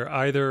seems like they're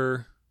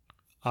either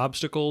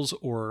obstacles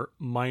or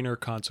minor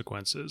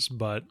consequences,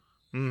 but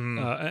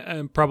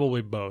and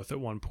probably both at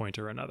one point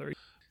or another.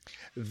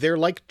 They're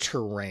like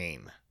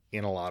terrain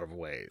in a lot of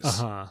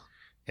ways.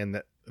 And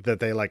that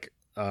they like,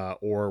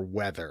 or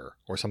weather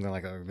or something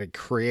like that. They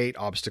create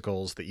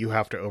obstacles that you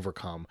have to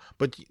overcome.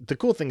 But the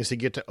cool thing is you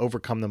get to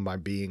overcome them by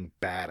being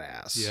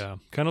badass. Yeah.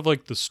 Kind of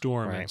like the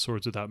storm in Right.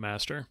 Swords Without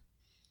Master.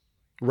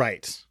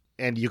 Right.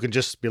 And you can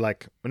just be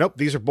like, nope,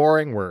 these are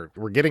boring. We're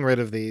getting rid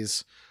of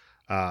these.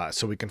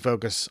 So we can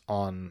focus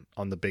on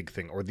the big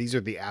thing. Or these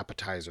are the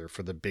appetizer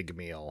for the big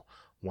meal.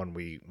 When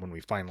we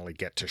finally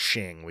get to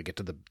Xing, we get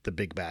to the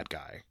big bad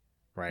guy,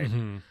 right?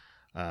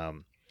 Mm-hmm.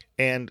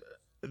 And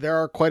there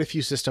are quite a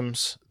few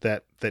systems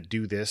that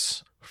do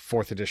this.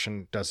 4th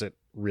edition does it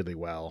really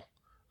well.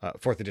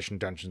 4th edition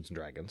Dungeons and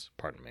Dragons,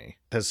 pardon me,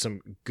 has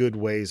some good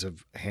ways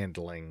of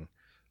handling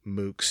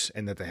mooks,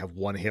 in that they have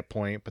 1 hit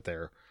point, but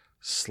they're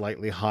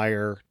slightly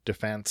higher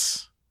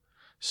defense,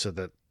 so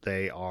that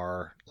they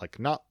are like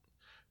not.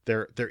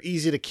 They're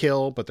easy to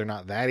kill, but they're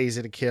not that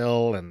easy to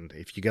kill. And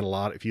if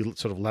you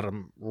sort of let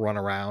them run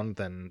around,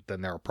 then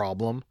they're a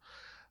problem.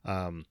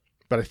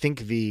 But I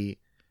think the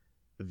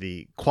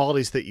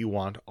qualities that you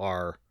want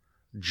are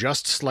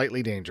just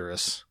slightly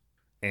dangerous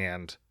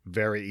and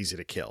very easy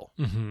to kill.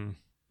 Mm-hmm.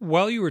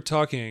 While you were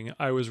talking,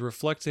 I was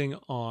reflecting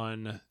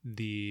on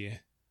the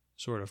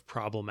sort of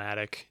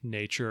problematic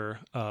nature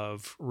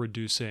of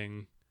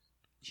reducing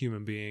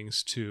human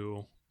beings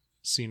to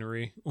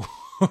scenery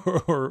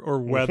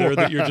or weather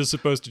that you're just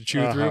supposed to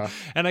chew through.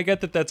 And I get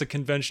that that's a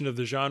convention of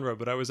the genre,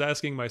 but I was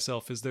asking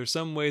myself, is there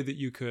some way that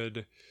you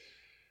could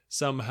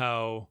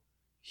somehow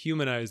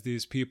humanize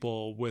these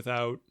people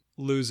without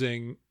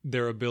losing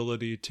their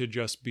ability to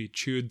just be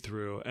chewed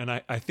through? And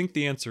I think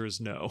the answer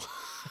is no.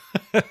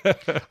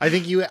 I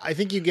think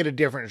you get a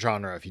different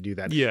genre if you do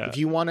that. Yeah. If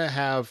you want to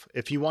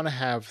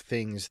have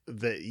things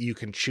that you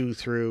can chew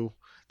through,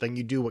 then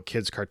you do what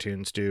kids'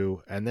 cartoons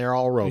do, and they're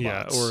all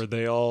robots. Yeah, or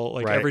they all,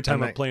 like, right. every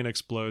time a plane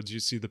explodes, you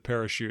see the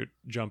parachute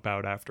jump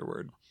out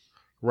afterward.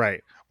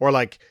 Right. Or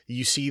like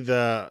you see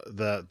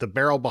the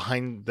barrel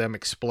behind them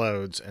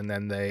explodes, and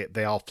then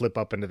they all flip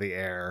up into the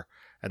air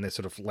and they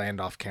sort of land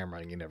off camera,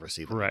 and you never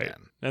see them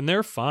again. And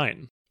they're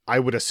fine. I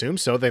would assume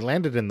so. They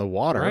landed in the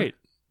water. Right.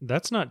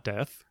 That's not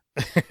death.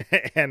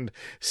 And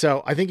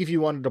so I think if you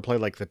wanted to play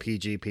like the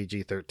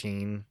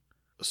PG-13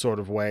 sort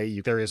of way,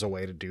 there is a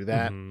way to do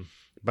that. Mm-hmm.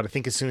 But I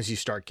think as soon as you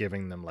start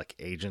giving them like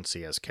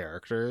agency as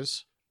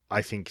characters,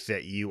 I think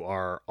that you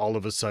are all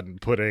of a sudden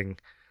putting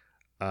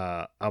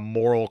a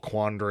moral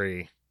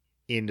quandary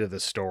into the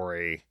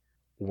story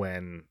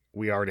when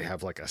we already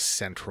have like a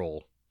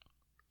central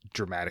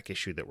dramatic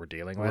issue that we're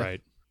dealing with.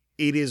 Right.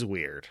 It is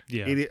weird.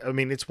 Yeah.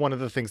 It's one of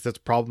the things that's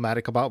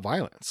problematic about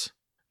violence.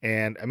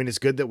 And I mean, it's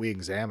good that we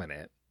examine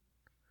it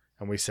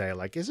and we say,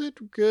 like, is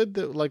it good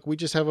that like we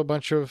just have a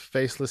bunch of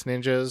faceless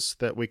ninjas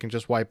that we can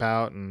just wipe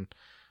out and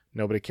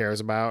nobody cares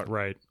about?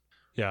 Right.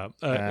 Yeah.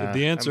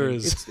 The answer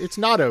is it's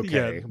not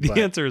okay. Yeah,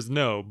 the answer is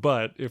no.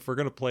 But if we're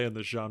going to play in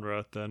this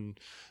genre, then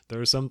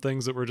there are some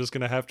things that we're just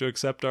going to have to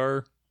accept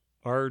are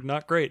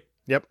not great.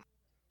 Yep.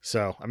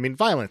 So, I mean,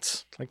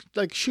 violence,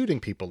 like shooting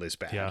people is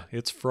bad. Yeah,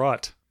 it's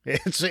fraught.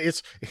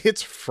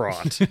 It's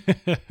fraught.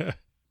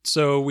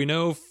 So we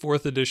know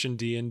 4th edition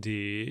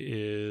D&D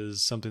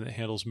is something that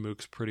handles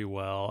mooks pretty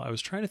well. I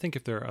was trying to think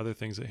if there are other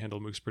things that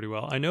handle mooks pretty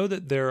well. I know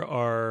that there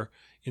are,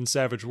 in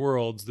Savage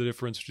Worlds, the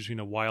difference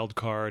between a wild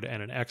card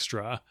and an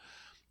extra,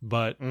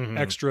 but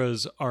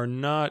extras are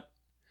not...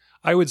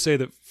 I would say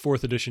that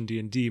 4th edition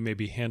D&D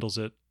maybe handles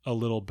it a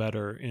little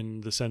better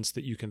in the sense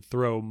that you can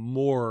throw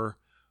more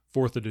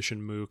 4th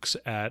edition mooks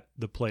at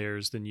the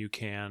players than you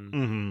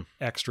can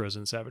extras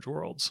in Savage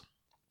Worlds.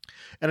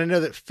 And I know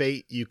that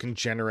Fate, you can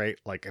generate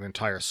like an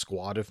entire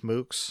squad of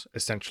mooks,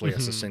 essentially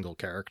as a single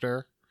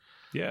character.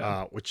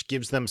 Yeah. Which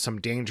gives them some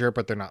danger,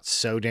 but they're not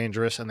so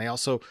dangerous. And they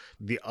also,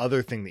 the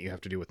other thing that you have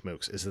to do with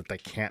mooks is that they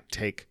can't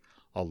take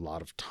a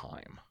lot of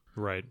time.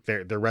 Right.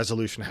 Their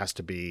resolution has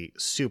to be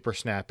super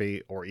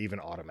snappy or even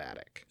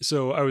automatic.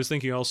 So I was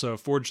thinking also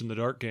Forged in the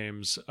Dark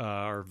games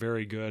are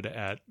very good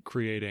at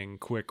creating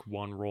quick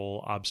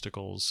one-roll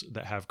obstacles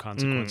that have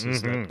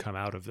consequences that come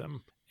out of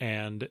them.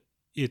 And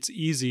it's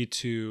easy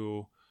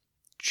to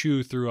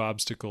chew through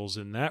obstacles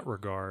in that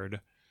regard.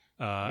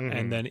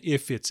 And then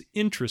if it's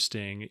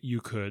interesting, you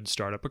could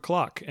start up a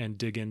clock and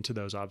dig into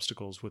those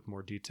obstacles with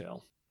more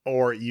detail.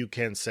 Or you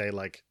can say,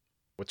 like,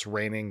 what's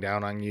raining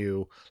down on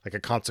you, like a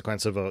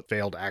consequence of a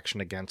failed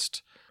action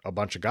against a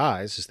bunch of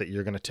guys is that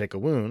you're going to take a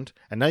wound.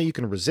 And now you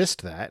can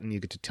resist that, and you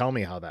get to tell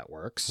me how that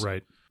works.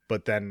 Right.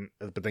 But then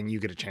you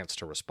get a chance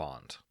to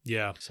respond.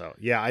 Yeah. So,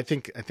 yeah, I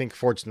think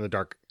Forged in the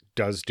Dark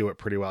does do it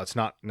pretty well. It's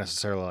not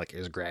necessarily like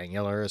as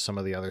granular as some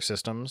of the other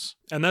systems.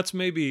 And that's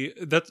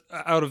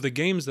out of the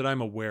games that I'm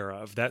aware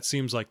of, that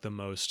seems like the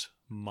most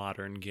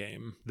modern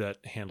game that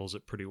handles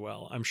it pretty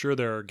well. I'm sure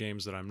there are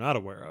games that I'm not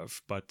aware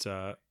of, but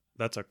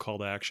that's a call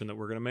to action that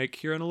we're going to make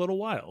here in a little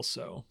while.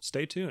 So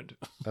stay tuned.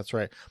 That's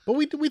right. But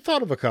we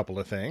thought of a couple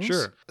of things.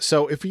 Sure.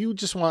 So if you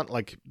just want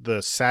like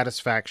the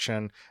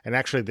satisfaction, and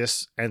actually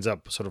this ends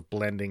up sort of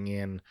blending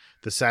in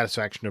the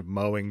satisfaction of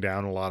mowing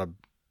down a lot of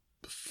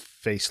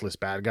faceless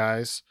bad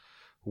guys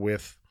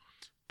with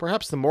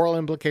perhaps the moral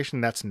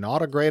implication that's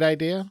not a great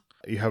idea.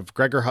 You have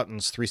Gregor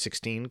Hutton's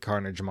 316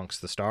 Carnage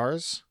Amongst the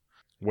Stars,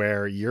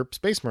 where you're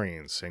Space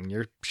Marines and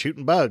you're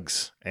shooting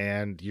bugs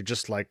and you're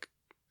just like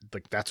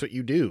that's what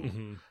you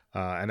do.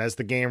 And as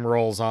the game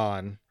rolls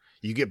on,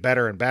 you get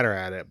better and better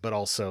at it, but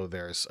also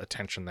there's a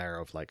tension there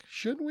of like,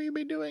 should we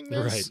be doing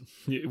this?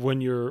 Right.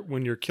 When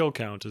your kill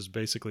count is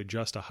basically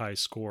just a high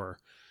score,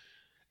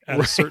 at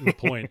a certain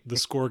point, the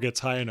score gets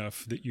high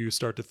enough that you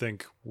start to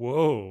think,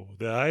 whoa,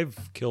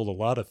 I've killed a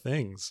lot of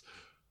things.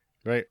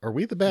 Right. Are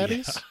we the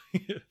baddies?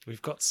 Yeah.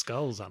 We've got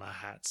skulls on our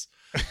hats.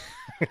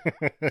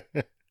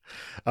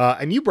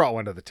 And you brought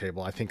one to the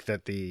table. I think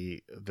that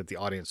the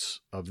audience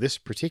of this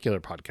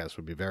particular podcast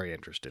would be very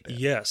interested in.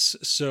 Yes.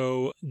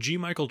 So G.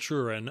 Michael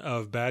Truran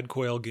of Bad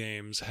Quail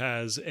Games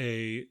has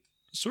a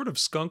sort of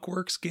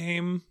Skunkworks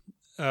game.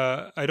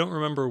 I don't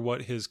remember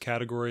what his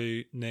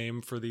category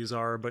name for these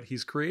are, but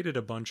he's created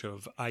a bunch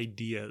of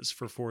ideas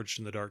for Forged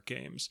in the Dark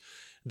games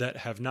that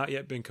have not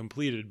yet been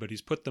completed, but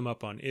he's put them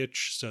up on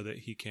itch so that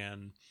he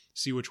can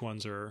see which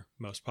ones are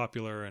most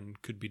popular and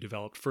could be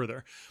developed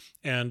further.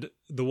 And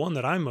the one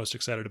that I'm most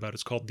excited about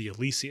is called The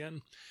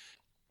Elysian.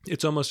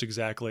 It's almost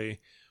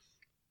exactly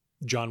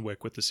John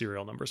Wick with the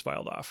serial numbers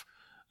filed off.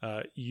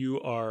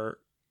 You are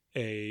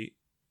a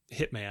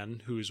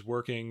hitman who's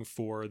working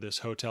for this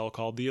hotel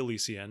called the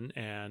Elysian,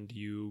 and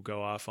you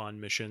go off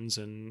on missions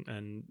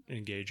and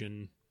engage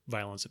in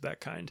violence of that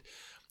kind.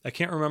 I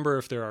can't remember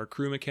if there are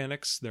crew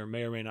mechanics. There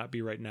may or may not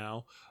be right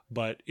now,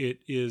 but it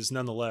is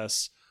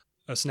nonetheless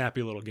a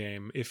snappy little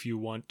game if you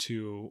want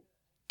to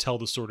tell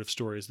the sort of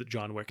stories that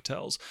John Wick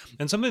tells.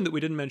 And something that we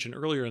didn't mention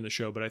earlier in the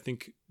show, but I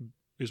think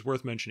is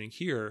worth mentioning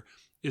here,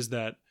 is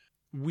that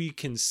we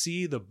can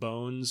see the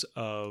bones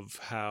of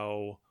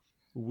how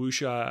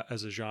wuxia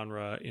as a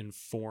genre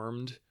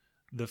informed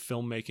the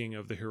filmmaking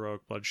of the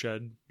heroic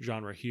bloodshed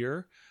genre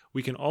here.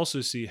 We can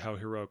also see how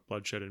heroic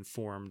bloodshed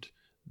informed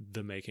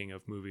the making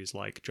of movies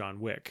like John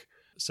Wick,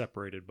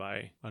 separated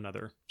by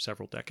another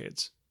several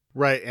decades.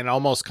 Right, and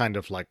almost kind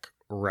of like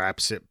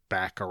wraps it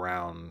back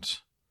around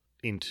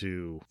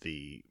into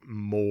the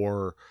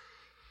more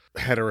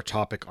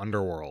heterotopic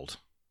underworld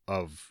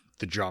of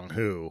the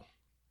Jianghu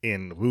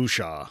in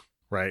wuxia,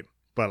 right?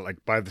 But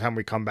like by the time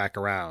we come back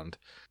around,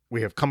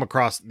 we have come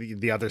across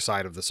the other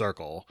side of the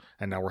circle,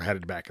 and now we're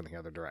headed back in the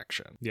other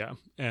direction. Yeah,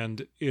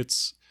 and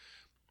it's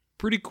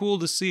pretty cool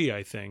to see,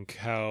 I think,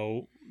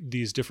 how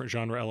these different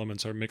genre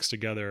elements are mixed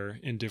together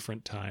in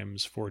different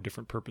times for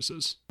different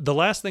purposes. The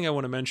last thing I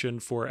want to mention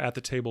for At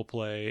the Table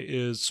Play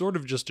is sort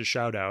of just a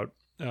shout out,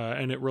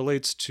 and it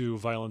relates to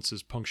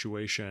Violence's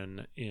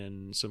punctuation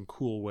in some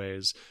cool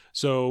ways.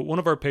 So one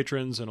of our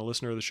patrons and a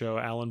listener of the show,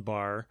 Alan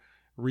Barr,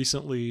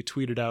 recently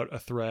tweeted out a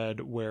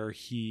thread where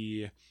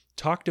he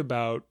talked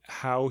about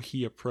how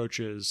he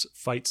approaches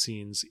fight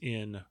scenes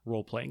in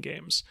role-playing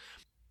games.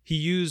 He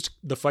used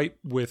the fight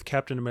with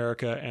Captain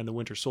America and the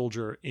Winter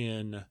Soldier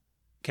in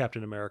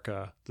Captain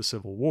America: The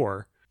Civil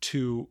War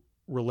to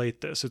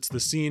relate this. It's the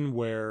scene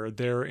where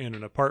they're in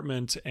an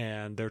apartment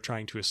and they're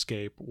trying to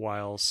escape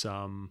while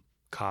some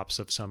cops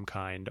of some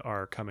kind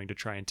are coming to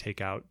try and take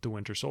out the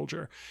Winter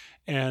Soldier.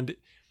 And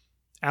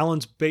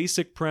Alan's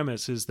basic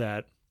premise is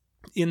that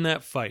in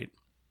that fight,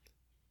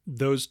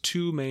 those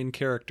two main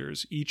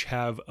characters each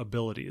have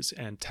abilities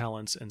and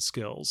talents and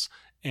skills.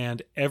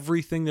 And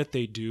everything that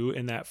they do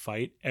in that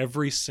fight,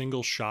 every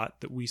single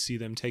shot that we see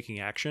them taking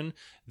action,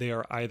 they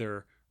are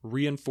either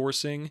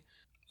reinforcing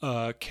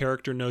a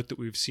character note that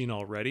we've seen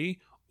already,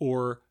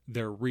 or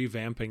they're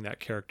revamping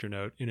that character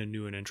note in a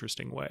new and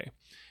interesting way.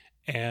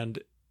 And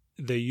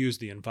they use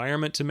the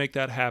environment to make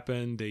that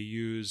happen. They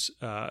use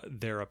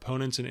their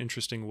opponents in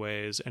interesting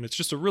ways, and it's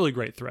just a really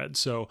great thread.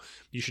 So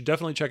you should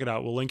definitely check it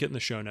out. We'll link it in the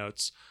show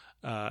notes.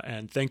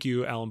 And thank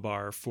you, Alan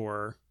Barr,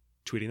 for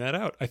tweeting that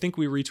out. I think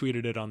we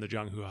retweeted it on the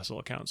Jianghu Hustle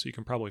account, so you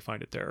can probably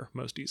find it there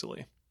most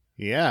easily.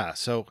 Yeah,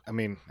 so, I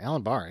mean,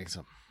 Alan Barr, he's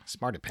a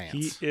smarty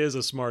pants. He is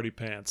a smarty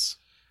pants,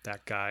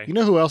 that guy. You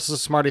know who else is a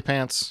smarty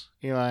pants,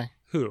 Eli?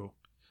 Who?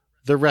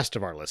 The rest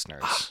of our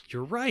listeners.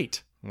 You're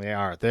right. They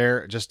are.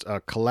 They're just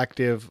a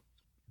collective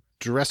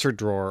dresser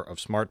drawer of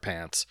smart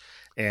pants.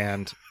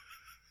 And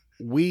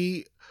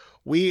we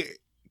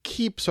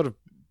keep sort of,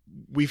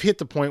 we've hit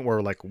the point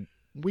where, like,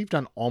 we've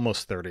done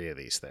almost 30 of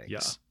these things.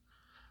 Yeah.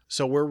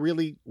 So we're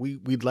really,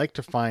 we'd like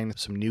to find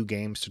some new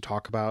games to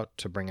talk about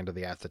to bring into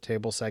the At the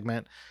Table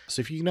segment. So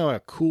if you know a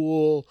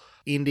cool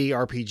indie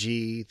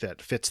RPG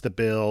that fits the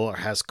bill or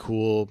has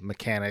cool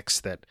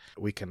mechanics that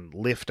we can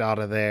lift out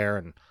of there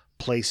and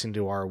place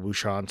into our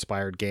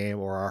Wuxia-inspired game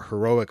or our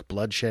heroic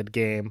Bloodshed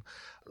game,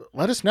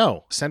 let us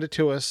know. Send it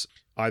to us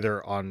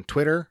either on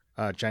Twitter,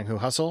 Jianghu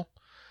Hustle,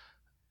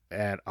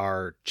 at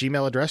our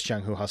Gmail address,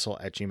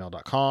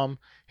 jianghuhustle@gmail.com.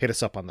 Hit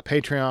us up on the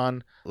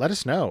Patreon. Let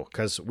us know,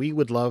 because we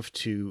would love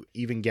to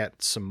even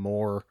get some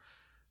more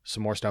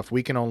stuff.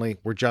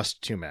 We're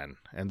just two men,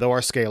 and though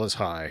our scale is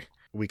high,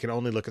 we can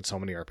only look at so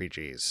many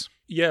RPGs.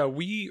 Yeah,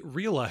 we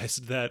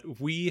realized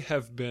that we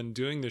have been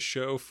doing this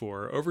show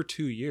for over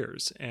 2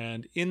 years,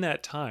 and in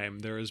that time,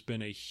 there has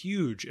been a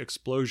huge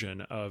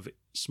explosion of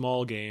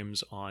small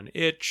games on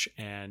itch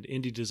and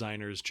indie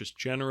designers just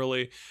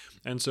generally.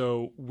 And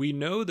so we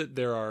know that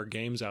there are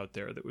games out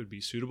there that would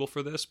be suitable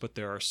for this, but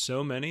there are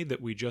so many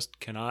that we just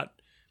cannot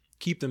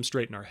keep them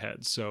straight in our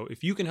heads. So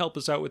if you can help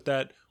us out with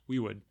that, we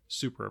would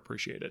super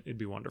appreciate it. It'd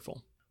be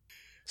wonderful.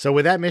 So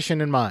with that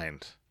mission in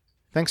mind,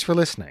 thanks for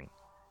listening.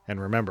 And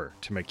remember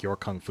to make your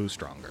Kung Fu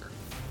stronger.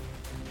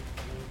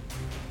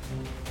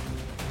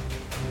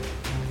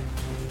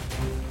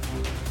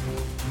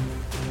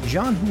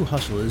 Jianghu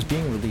Hustle is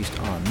being released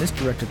on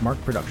Misdirected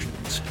Mark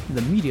Productions,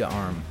 the media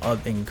arm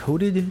of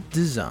Encoded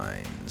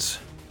Designs.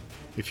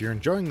 If you're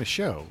enjoying the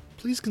show,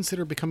 please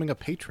consider becoming a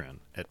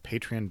patron at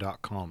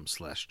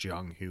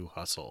patreon.com/Jianghu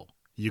Hustle.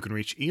 You can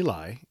reach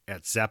Eli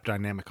at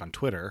ZapDynamic on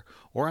Twitter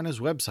or on his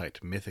website,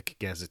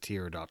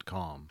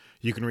 mythicgazetteer.com.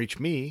 You can reach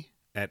me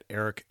at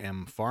Eric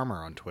M.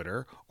 Farmer on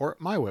Twitter, or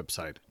at my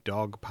website,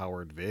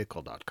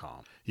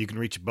 dogpoweredvehicle.com. You can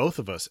reach both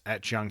of us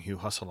at Jianghu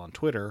Hustle on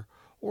Twitter,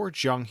 or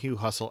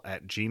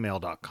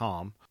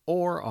jianghuhustle@gmail.com,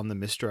 or on the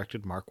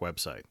Misdirected Mark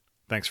website.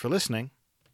 Thanks for listening.